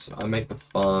because I make the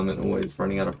farm and always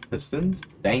running out of pistons.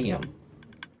 Damn.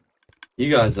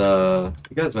 You guys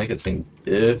make it seem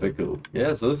difficult.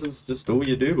 Yeah, so this is just all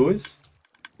you do, boys.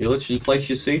 You literally place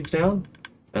your seeds down,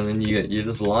 and then you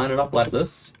just line it up like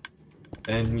this,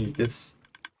 and you just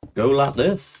go like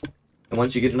this. And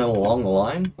once you get in a long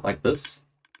line like this,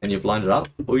 and you've lined it up,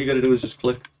 all you gotta do is just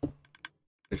click.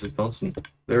 It's just constant.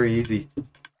 Very easy.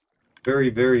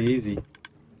 Very, very easy.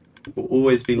 We'll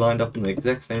always be lined up in the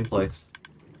exact same place.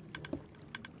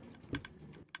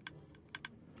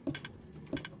 I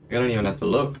don't even have to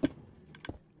look.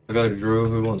 I got a drill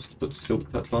who wants to put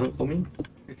silk touch on it for me.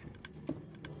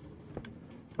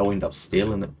 I'll end up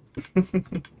stealing it.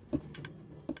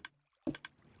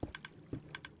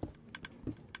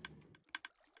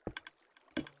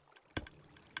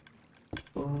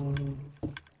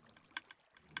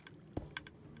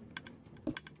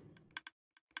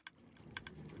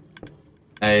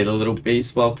 Hey, the little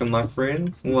beast, welcome, my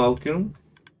friend. Welcome.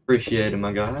 Appreciate it,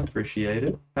 my guy. Appreciate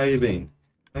it. How you been?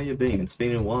 How you been? It's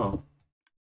been a while.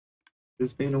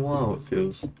 It's been a while, it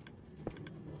feels.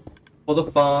 For the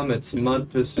farm, it's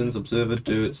mud, pistons, observer,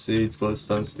 dirt, seeds,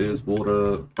 glowstone, stairs,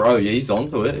 water. Bro, yeah, he's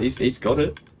onto it. He's got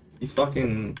it. He's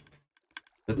fucking...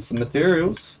 It's the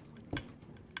materials.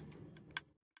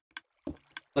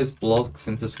 Place blocks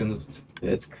and just gonna...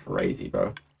 It's crazy,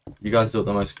 bro. You guys do it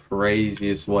the most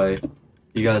craziest way.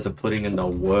 You guys are putting in the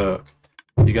work.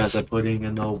 You guys are putting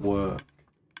in the work.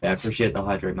 Yeah, I appreciate the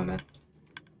hydrate, my man.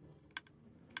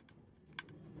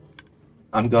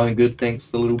 I'm going good,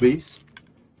 thanks to Little Beast.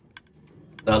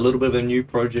 A little bit of a new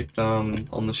project on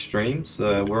the streams.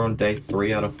 We're on day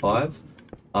 3 out of 5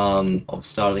 of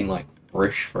starting like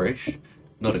fresh.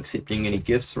 Not accepting any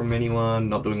gifts from anyone,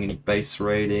 not doing any base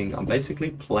raiding. I'm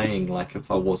basically playing like if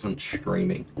I wasn't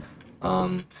streaming.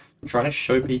 Trying to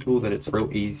show people that it's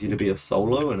real easy to be a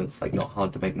solo and it's like not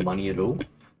hard to make money at all.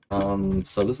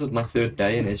 So this is my 3rd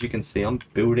day, and as you can see, I'm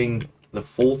building the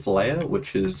 4th layer,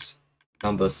 which is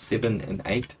number 7 and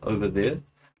 8 over there,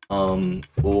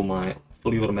 for my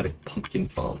fully automatic pumpkin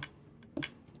farm.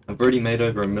 I've already made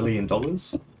over $1 million.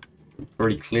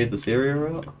 Already cleared this area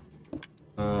out.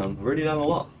 I've already done a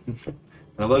lot. And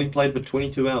I've only played for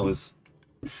 22 hours.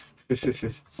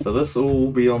 So this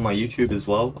will be on my YouTube as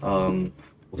well.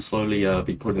 We'll slowly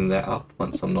be putting that up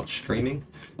once I'm not streaming.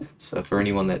 So for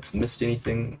anyone that's missed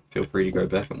anything, feel free to go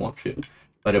back and watch it.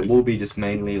 But it will be just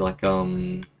mainly like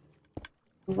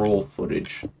raw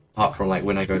footage. Apart from like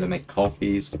when I go to make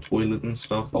coffees, the toilet and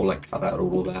stuff, I'll like cut out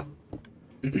all of that.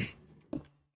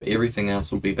 But everything else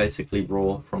will be basically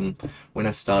raw from when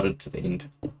I started to the end.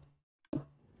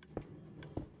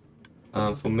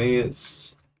 For me,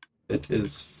 it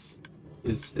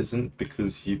isn't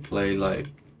because you play like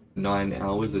 9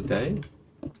 hours a day.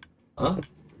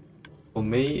 For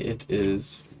me, it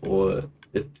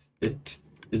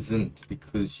isn't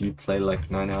because you play like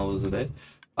 9 hours a day.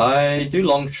 I do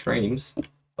long streams,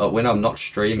 but when I'm not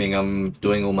streaming, I'm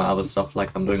doing all my other stuff,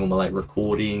 like I'm doing all my like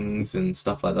recordings and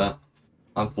stuff like that.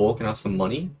 I'm poor, can I have some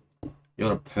money? You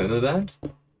want a permaband?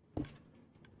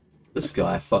 This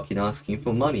guy fucking asking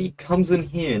for money comes in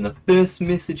here and the first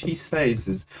message he says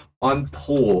is, I'm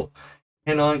poor,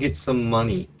 can I get some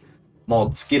money?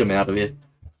 Mods, get him out of here.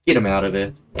 Get him out of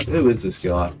here. Who is this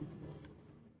guy?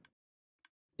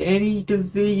 Danny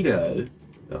DeVito?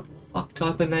 The fuck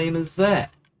type of name is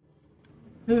that?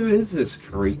 Who is this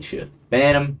creature?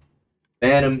 Ban him.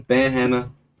 Ban him. Ban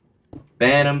hammer.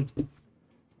 Ban him.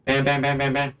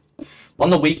 Ban. On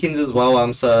the weekends as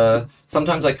well,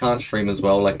 sometimes I can't stream as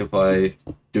well, like if I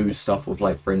do stuff with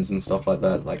like friends and stuff like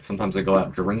that. Like sometimes I go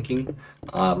out drinking,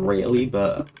 rarely,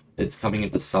 but it's coming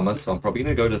into summer, so I'm probably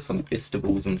gonna go to some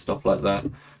festivals and stuff like that.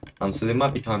 So there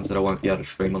might be times that I won't be able to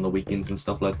stream on the weekends and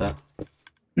stuff like that.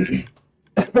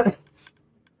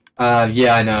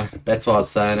 Yeah, I know. That's why I was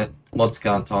saying it. Mods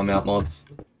can't time out mods.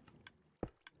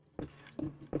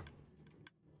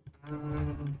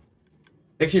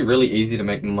 Actually really easy to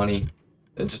make money.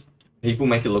 People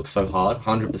make it look so hard.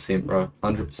 100%, bro.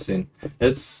 100%.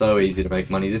 It's so easy to make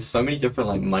money. There's so many different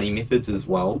like money methods as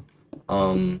well.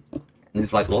 And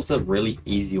there's like lots of really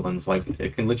easy ones. Like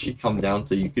it can literally come down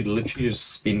to, you could literally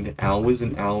just spend hours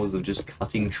and hours of just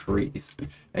cutting trees,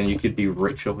 and you could be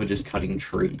rich off of just cutting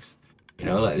trees. You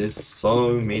know, like there's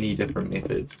so many different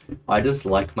methods. I just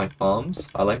like my farms.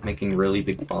 I like making really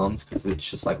big farms because it's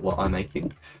just like what I'm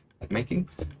making.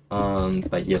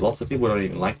 But yeah, lots of people don't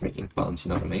even like making farms, you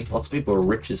know what I mean? Lots of people are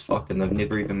rich as fuck and they've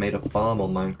never even made a farm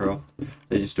on Minecraft.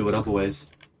 They just do it other ways.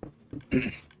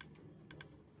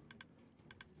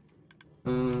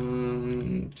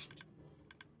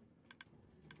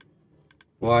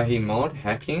 Why he mod?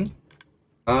 Hacking?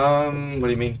 What do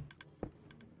you mean?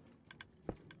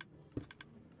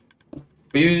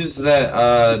 For you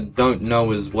that don't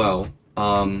know as well,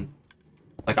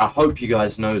 like I hope you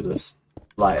guys know this,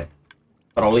 like,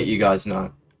 but I'll let you guys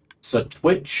know. So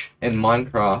Twitch and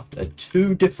Minecraft are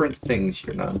two different things,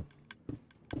 you know.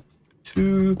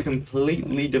 Two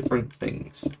completely different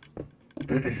things.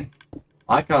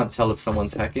 I can't tell if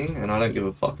someone's hacking, and I don't give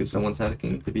a fuck if someone's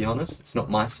hacking, to be honest. It's not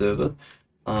my server.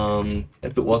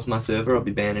 If it was my server, I'd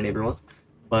be banning everyone.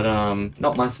 But,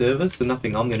 not my server, so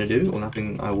nothing I'm gonna do, or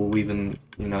nothing I will even,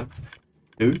 you know,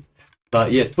 do.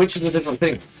 But yeah, Twitch is a different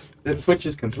thing. Twitch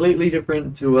is completely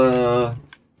different to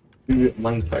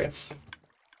Minecraft.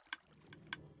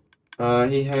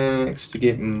 He hacks to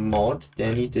get mod.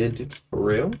 Danny did for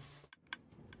real.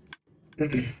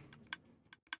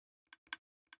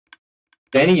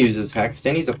 Danny uses hacks.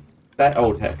 Danny's a fat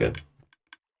old hacker.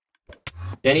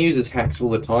 Danny uses hacks all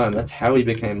the time. That's how he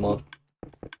became mod.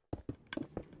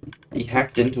 He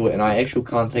hacked into it, and I actually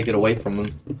can't take it away from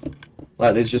him.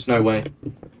 Like, there's just no way.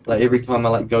 Like, every time I,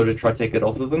 like, go to try to take it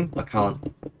off of him, I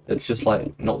can't. It's just,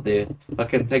 like, not there. I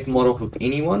can take mod off of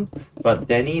anyone, but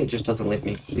Danny, it just doesn't let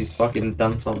me. He's fucking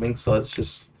done something, so it's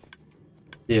just...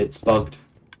 Yeah, it's bugged.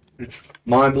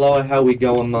 Mind blower, how we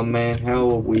going, my man? How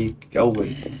are we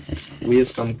going? We have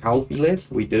some coffee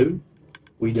left? We do.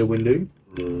 We do.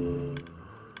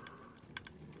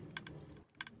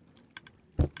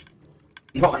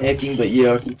 Not hacking, but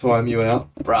yeah, I can time you out.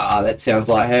 Bruh, that sounds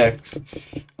like hacks.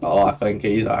 Oh, I think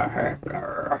he's a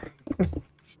hacker.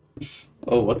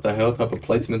 Oh, what the hell type of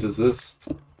placement is this?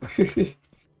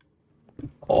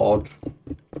 Odd.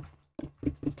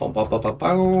 Pom, pom, pom, pom,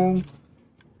 pom.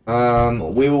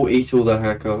 We will eat all the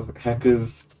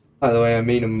hackers. By the way, I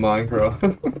mean in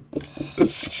Minecraft.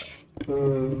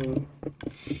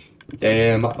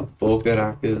 Damn, fucking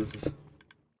hackers.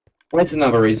 That's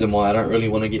another reason why I don't really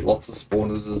want to get lots of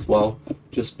spawners as well.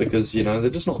 Just because, you know, they're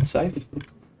just not safe.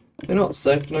 They're not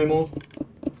safe no more.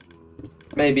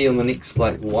 Maybe on the next,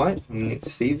 like, in the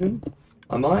next season,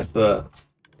 I might, but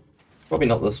probably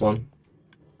not this one.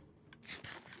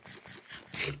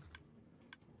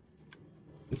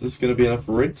 Is this going to be enough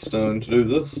redstone to do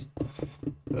this?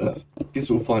 Guess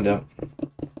we'll find out.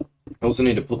 I also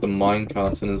need to put the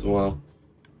minecarts in as well.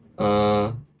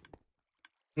 I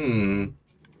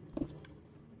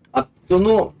do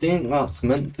not think that's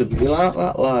meant to be like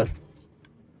that, lad.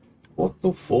 What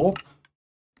the fuck?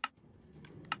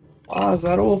 Why is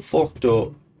that all fucked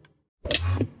up?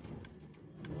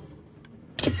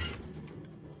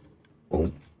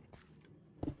 Oh.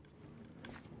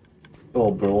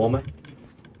 Oh, blimey.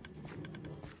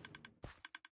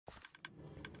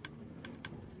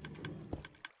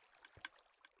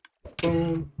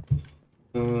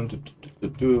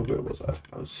 Where was I?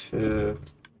 I was here.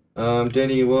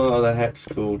 Denny, what are the hacks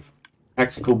called?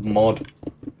 Hacks are called mod.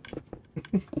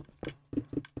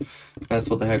 That's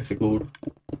what the hacks are called.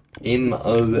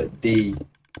 M-O-D.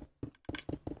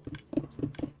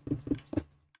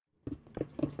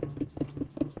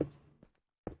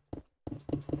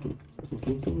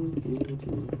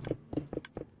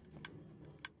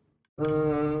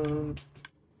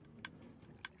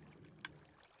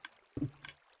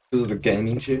 This is the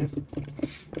gaming chair.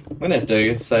 I'm gonna have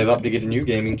to save up to get a new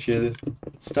gaming chair.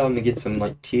 It's starting to get some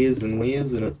like tears and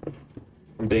wears in it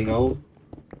from being old.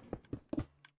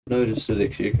 Noticed it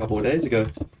actually a couple of days ago.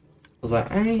 I was like,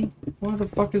 hey, why the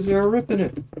fuck is there a rip in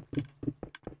it?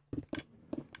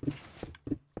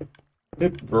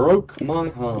 It broke my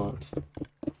heart.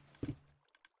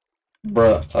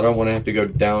 Bruh, I don't want to have to go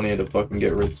down here to fucking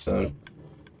get redstone.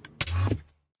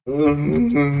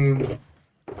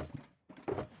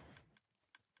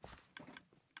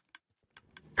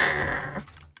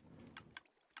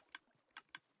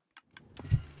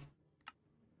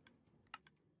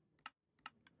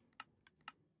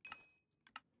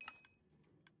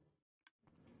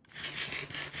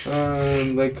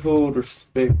 They called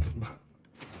respect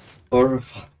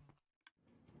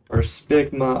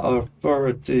my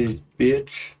authority,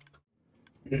 bitch.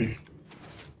 Boom,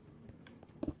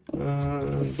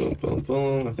 boom,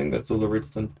 boom. I think that's all the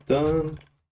redstone done.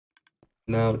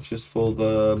 Now it's just for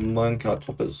the minecart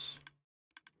toppers.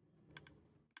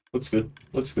 Looks good.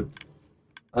 Looks good.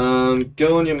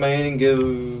 Go on your main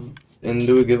and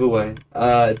do a giveaway.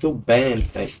 It's all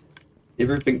banned, mate.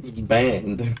 Everything's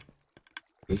banned.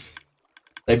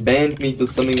 They banned me for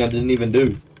something I didn't even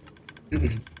do.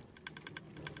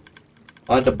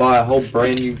 I had to buy a whole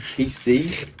brand new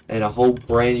PC and a whole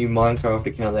brand new Minecraft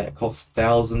account that cost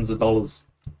thousands of dollars.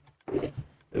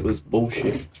 It was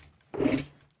bullshit.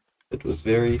 It was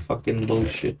very fucking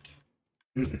bullshit.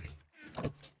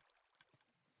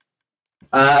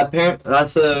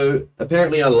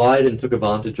 Apparently I lied and took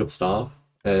advantage of staff,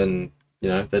 and you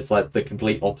know that's like the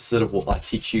complete opposite of what I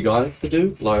teach you guys to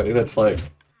do. Like that's like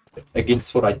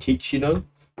against what I teach, you know.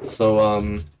 So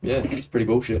yeah, it's pretty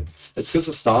bullshit. It's because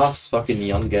the staff's fucking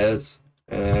young guys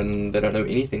and they don't know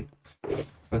anything.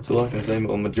 That's all I can say.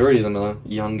 Well, majority of them are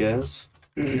young guys.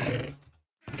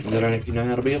 They don't actually know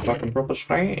how to be a fucking proper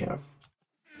staff.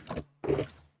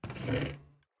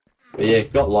 But yeah,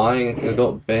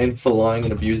 got banned for lying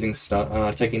and abusing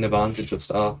staff, taking advantage of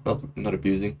staff. Not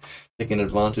abusing, taking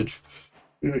advantage.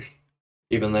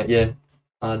 Even that, yeah,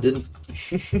 I didn't.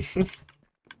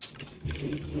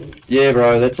 Yeah,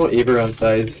 bro, that's what everyone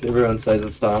says. Everyone says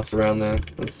it starts around there.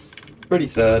 It's pretty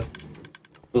sad.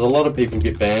 Because a lot of people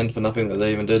get banned for nothing that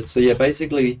they even did. So yeah,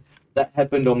 basically, that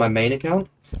happened on my main account,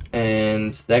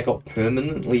 and that got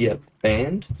permanently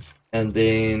banned. And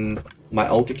then my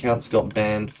alt accounts got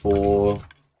banned for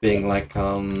being like,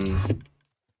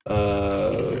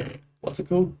 what's it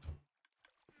called?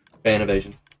 Ban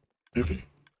evasion.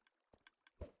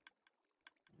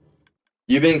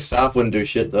 You being staff wouldn't do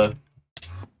shit, though.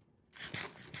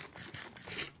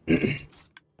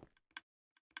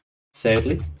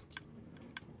 Sadly.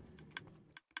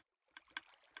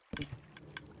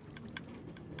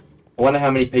 I wonder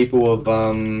how many people have,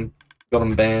 got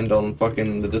them banned on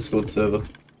fucking the Discord server.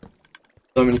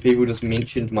 So many people just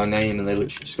mentioned my name and they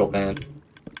literally just got banned.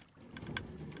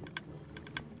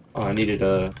 Oh, I needed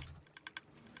a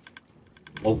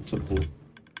multiple.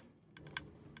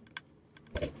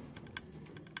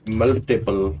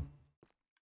 Multiple.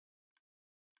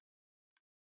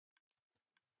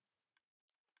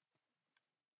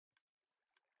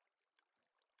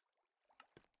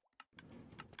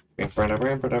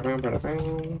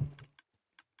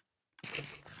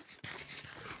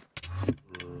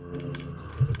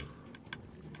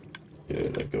 Yeah,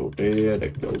 that go there,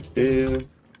 that go there.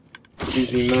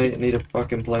 Excuse me, mate, I need a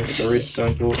fucking place for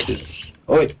redstone torches.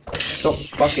 Oi! Stop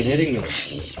fucking hitting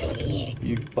me!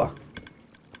 You fuck.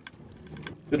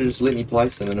 Could have just let me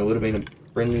place them and it would have been a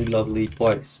friendly, lovely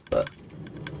place, but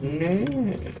no.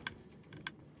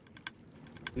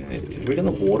 Okay, have we done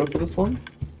the water for this one?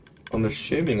 I'm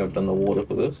assuming I've done the water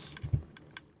for this.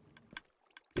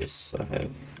 Yes, I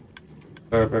have.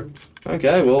 Perfect.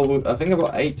 Okay, well, I think I've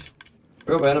got 8.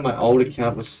 I got banned on my old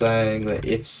account for saying the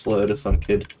F slur to some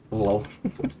kid. Lol.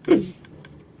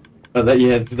 But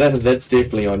yeah, that's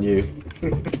definitely on you.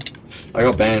 I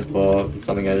got banned for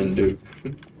something I didn't do.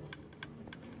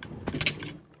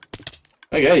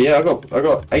 Okay, yeah, I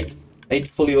got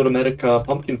eight fully automatic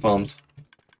pumpkin farms.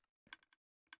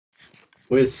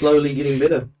 We're slowly getting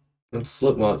better. I'm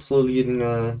slowly getting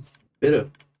better.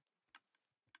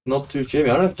 Not too shabby.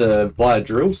 I don't have to buy a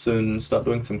drill soon and start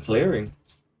doing some clearing.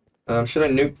 Should I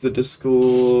nuke the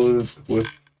Discord with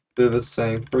service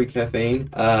saying free caffeine?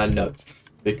 No.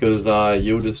 Because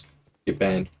you'll just get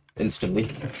banned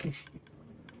instantly.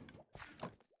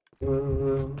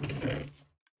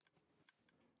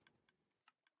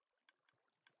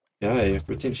 Okay,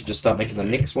 potentially just start making the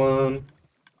next one.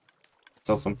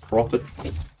 Sell some profit.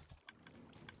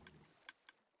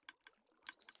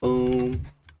 Boom.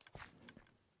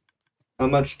 How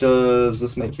much does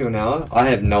this make you an hour? I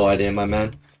have no idea, my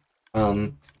man.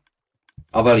 I've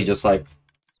only just like...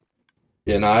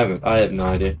 Yeah, no, I have no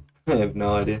idea. I have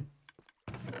no idea.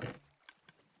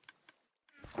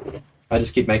 I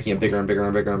just keep making it bigger and bigger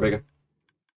and bigger and bigger.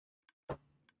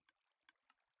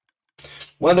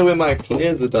 Wonder when my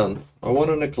clears are done. I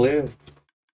want an eclair.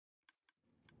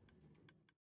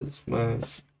 It's my...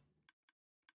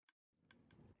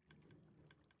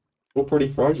 All pretty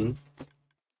frozen.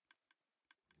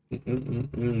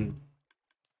 Mm.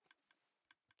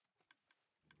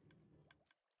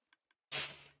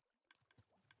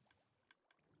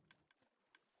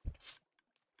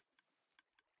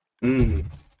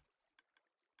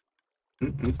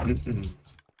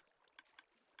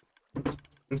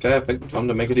 Okay, I think time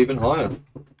to make it even higher.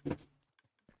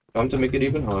 Time to make it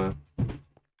even higher.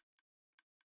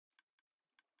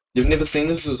 You've never seen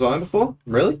this design before?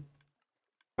 Really?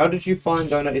 How did you find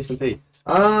DonutSMP?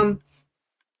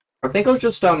 I think I was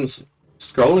just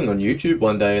scrolling on YouTube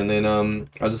one day and then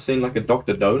I just seen like a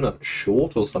Dr. Donut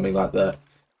short or something like that.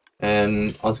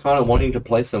 And I was kind of wanting to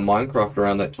play some Minecraft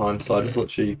around that time, so I just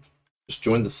literally just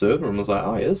joined the server and was like,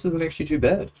 oh yeah, this isn't actually too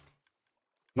bad.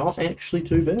 Not actually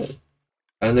too bad.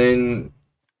 And then,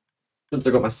 since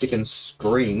I got my second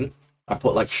screen, I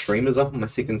put like streamers up on my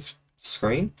second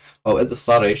screen. Oh, at the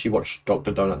start I actually watched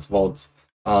Dr. Donut's VODs.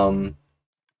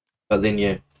 But then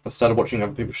yeah, I started watching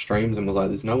other people's streams and was like,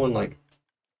 there's no one like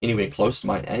anywhere close to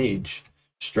my age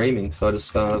streaming, so I just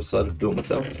started to do it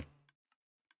myself.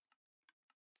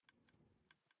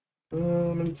 I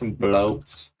need some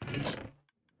blocks.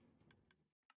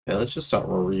 Yeah, let's just start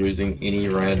reusing any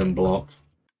random block.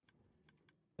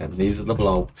 And these are the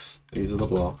blocks. These are the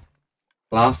blocks.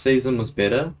 Last season was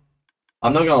better.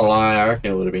 I'm not gonna lie, I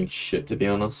reckon it would have been shit, to be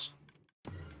honest.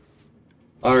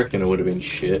 I reckon it would have been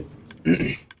shit.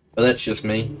 But that's just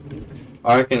me.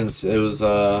 I reckon it was,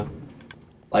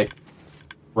 like,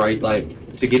 right,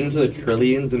 like, to get into the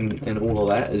trillions and all of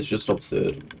that is just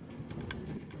absurd.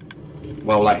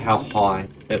 Well, like, how high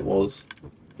it was.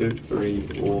 2, 3,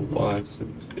 4, 5, 6,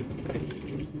 7,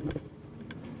 8.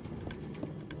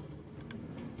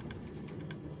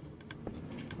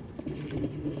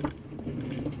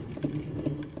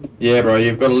 Yeah, bro,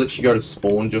 you've got to literally go to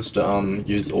spawn just to,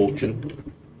 use auction.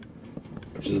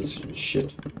 Which is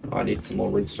shit. I need some more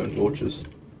redstone torches.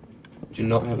 Do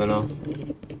not have enough.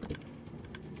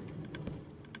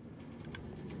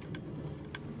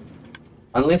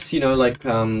 Unless, you know, like,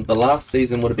 the last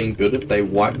season would have been good if they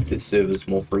wiped the servers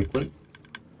more frequent.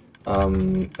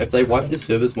 If they wiped the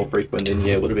servers more frequent, then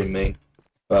yeah, it would have been me.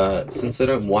 But since they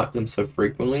don't wipe them so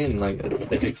frequently, and, like,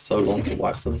 it takes so long to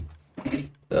wipe them,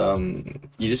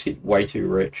 you just get way too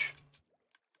rich.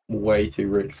 Way too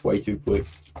rich, way too quick.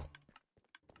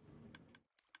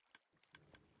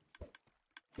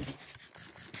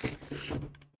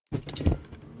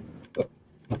 Oh,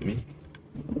 not me.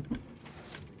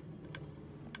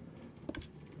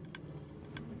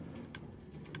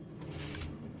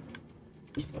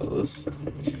 This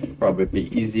probably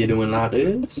be easier doing like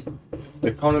this. The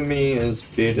economy is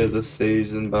better this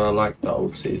season, but I like the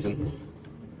old season.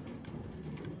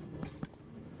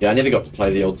 Yeah, I never got to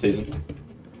play the old season.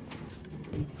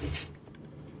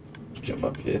 Jump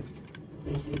up here.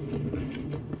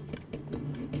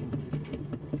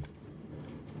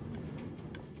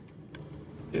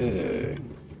 Yeah.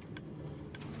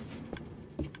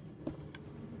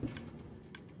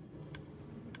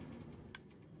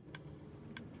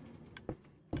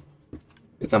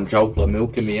 Get some chocolate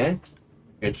milk in me, eh?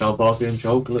 Get some fucking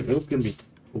chocolate milk in me.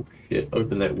 Oh shit,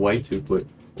 opened that way too quick.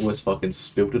 Almost fucking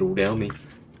spilt it all down me.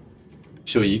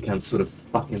 Sure, you can sort of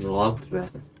fucking love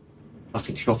that.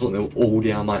 Fucking chocolate milk all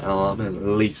down my arm and at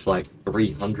least like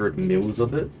 300 mils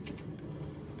of it.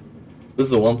 This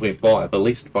is a 1.5, at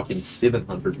least fucking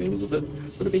 700 mils of it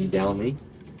would have been down me.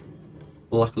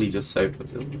 Luckily just saved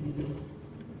myself.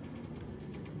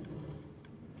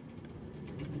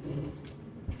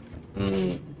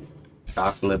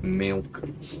 Chocolate milk.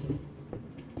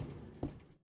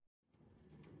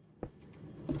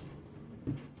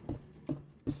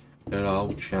 Good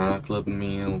old chocolate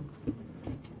milk.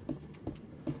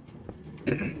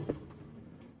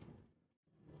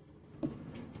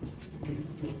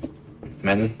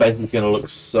 Man, this base is gonna look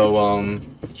so,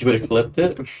 you would have clipped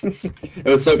it. It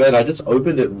was so bad, I just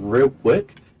opened it real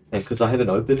quick, and because I haven't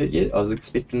opened it yet, I was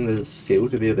expecting the seal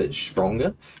to be a bit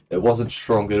stronger. It wasn't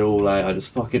strong at all, I just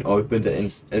fucking opened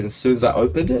it, and as soon as I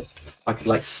opened it, I could,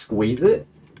 like, squeeze it,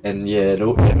 and yeah, it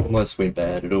almost went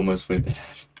bad, it almost went bad.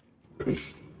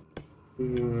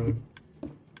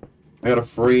 I got a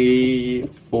free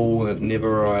full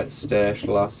Neverite stash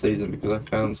last season because I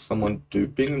found someone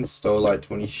duping and stole like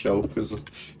 20 shulkers.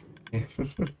 Oh,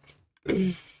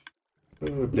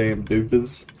 damn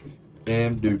dupers.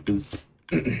 Damn dupers.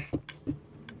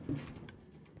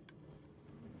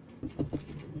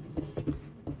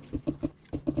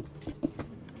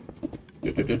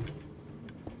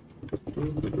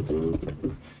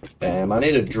 Damn, I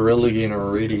need a drill again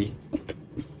already.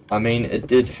 I mean, it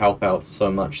did help out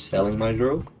so much selling my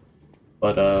drill,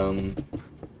 but,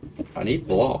 I need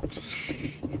blocks.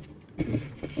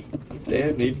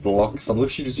 Damn, need blocks. I'm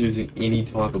literally just using any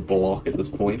type of block at this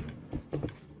point.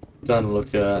 Doesn't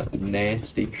look,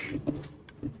 nasty.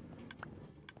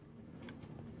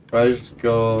 I just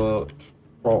got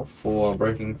prop 4,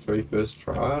 breaking 3 first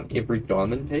try on every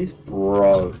diamond piece?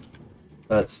 Bro,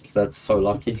 that's so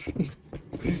lucky.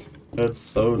 That's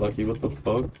so lucky, what the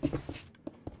fuck?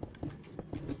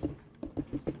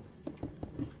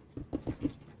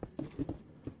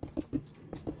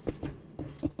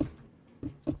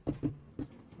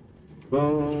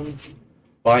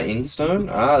 Buy Instone?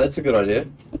 Ah, that's a good idea.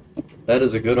 That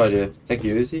is a good idea. Thank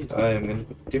you, Uzi. I am going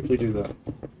to definitely do that.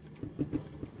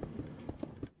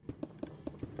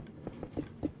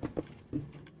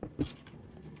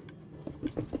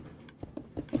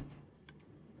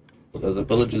 There's a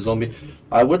villager zombie.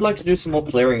 I would like to do some more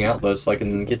clearing out though, so I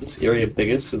can get this area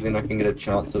bigger, so then I can get a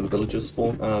chance of villager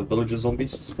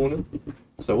zombies to spawn in.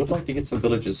 So I would like to get some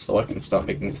villagers so I can start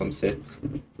making some sets.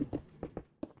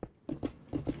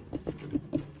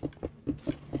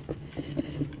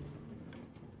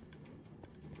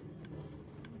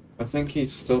 I think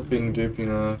he's stopping duping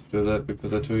after that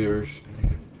because I told you.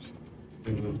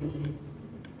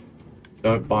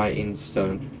 Don't buy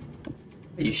Instone.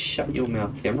 You shut your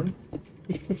mouth, Cameron.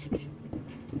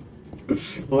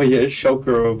 Oh yeah,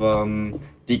 shulker of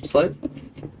deep slate.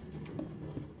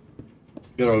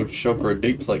 Good old shulker of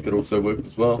deep slate could also work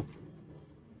as well.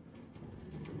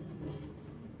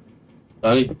 The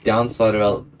only downside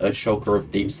about a shulker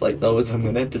of deep slate though is I'm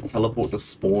gonna have to teleport to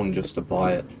spawn just to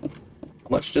buy it. How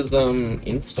much does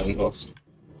Instone cost?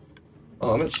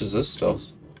 Oh, how much does this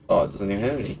stuff? Oh, it doesn't even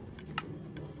have any.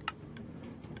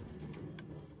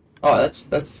 Oh,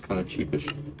 that's kind of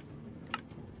cheapish.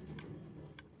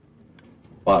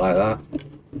 Buy it like that.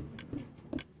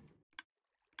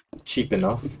 Cheap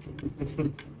enough.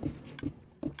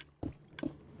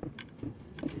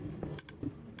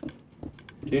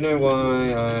 Do you know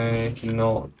why I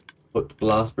cannot put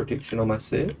blast protection on my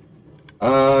set?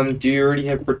 Do you already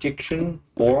have protection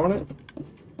 4 on it?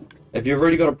 If you've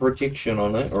already got a protection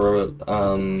on it, or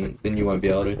then you won't be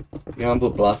able to. You can't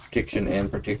put blast protection and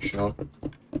protection on.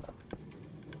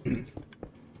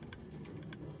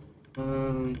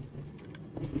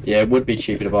 Yeah, it would be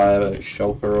cheaper to buy a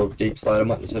shulker of deep slate. I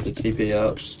might just have to TP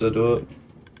out just to do it.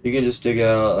 You can just dig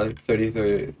out like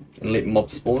 33 and let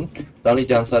mobs spawn. The only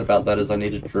downside about that is I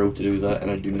need a drill to do that,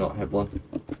 and I do not have one.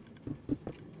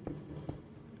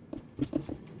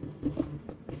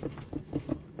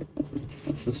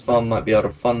 This farm might be able to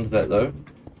fund that though,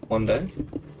 one day,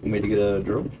 for me to get a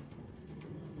drill.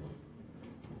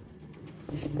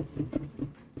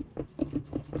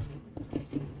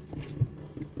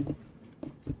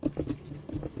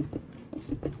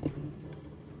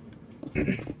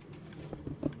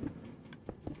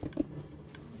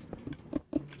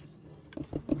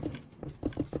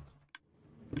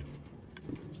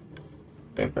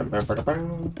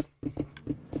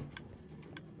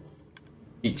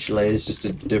 Each layer is just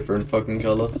a different fucking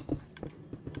color.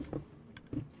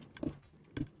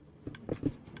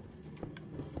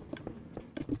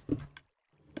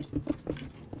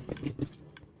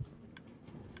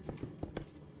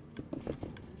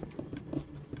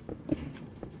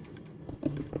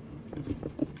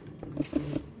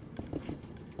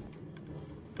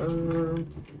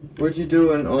 Would you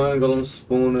do an iron golem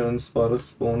spawner and spider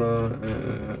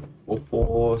spawner or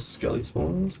 4 skelly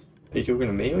spawners? Are you talking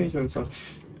to me or are you talking to someone?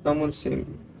 Someone sent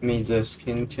me this,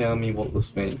 can you tell me what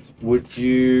this means? Would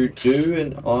you do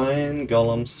an iron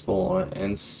golem spawner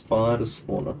and spider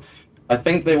spawner? I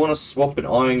think they want to swap an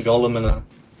iron golem and a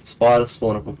spider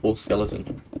spawner for 4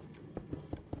 skeleton.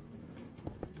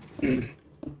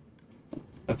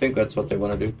 I think that's what they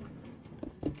want to do.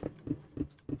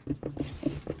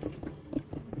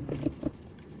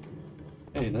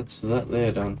 Hey, that's that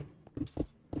there done.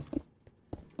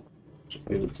 Just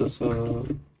build this up.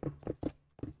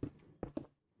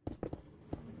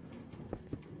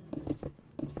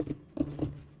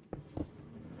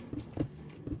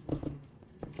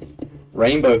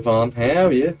 Rainbow farm,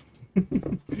 hell yeah.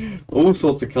 All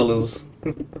sorts of colours.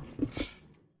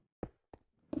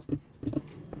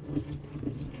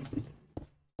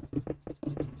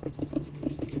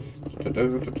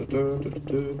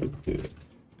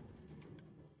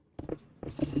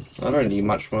 I don't need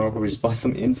much more, I'll probably just buy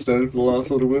some Instone for the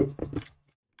last little bit.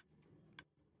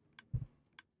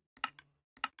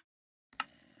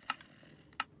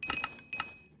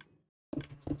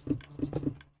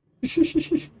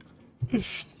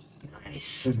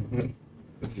 Nice.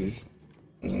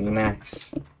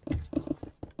 Nice.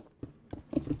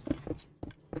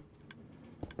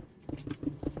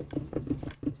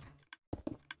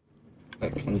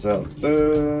 That comes out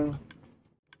there.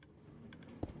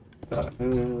 That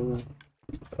here.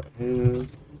 That here.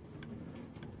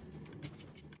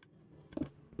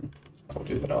 I'll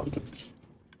do that after.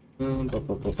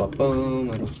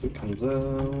 That also comes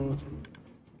out.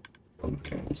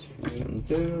 Comes here and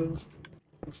there.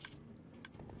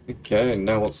 Okay,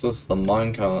 now what's this? The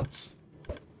minecarts.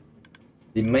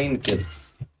 The main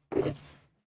kits.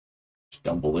 Just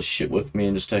dump all this shit with me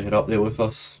and just take it up there with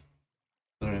us.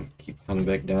 I don't have to keep coming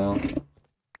back down.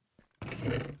 I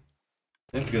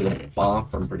have to go to the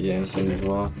bathroom pretty damn soon as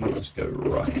well. I might just go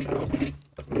right now.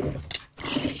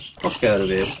 Fuck out of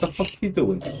there. What the fuck are you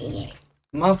doing?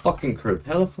 My fucking crib.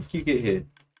 How the fuck you get here?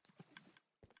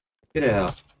 Get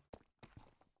out.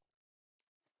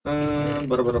 Okay.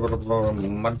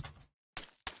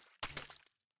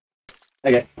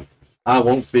 I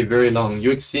won't be very long.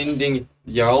 You extending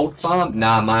your old farm?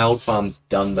 Nah, my old farm's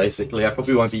done basically. I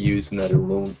probably won't be using that at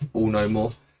all no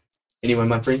more. Anyway,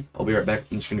 my friend, I'll be right back.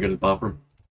 I'm just gonna go to the bathroom.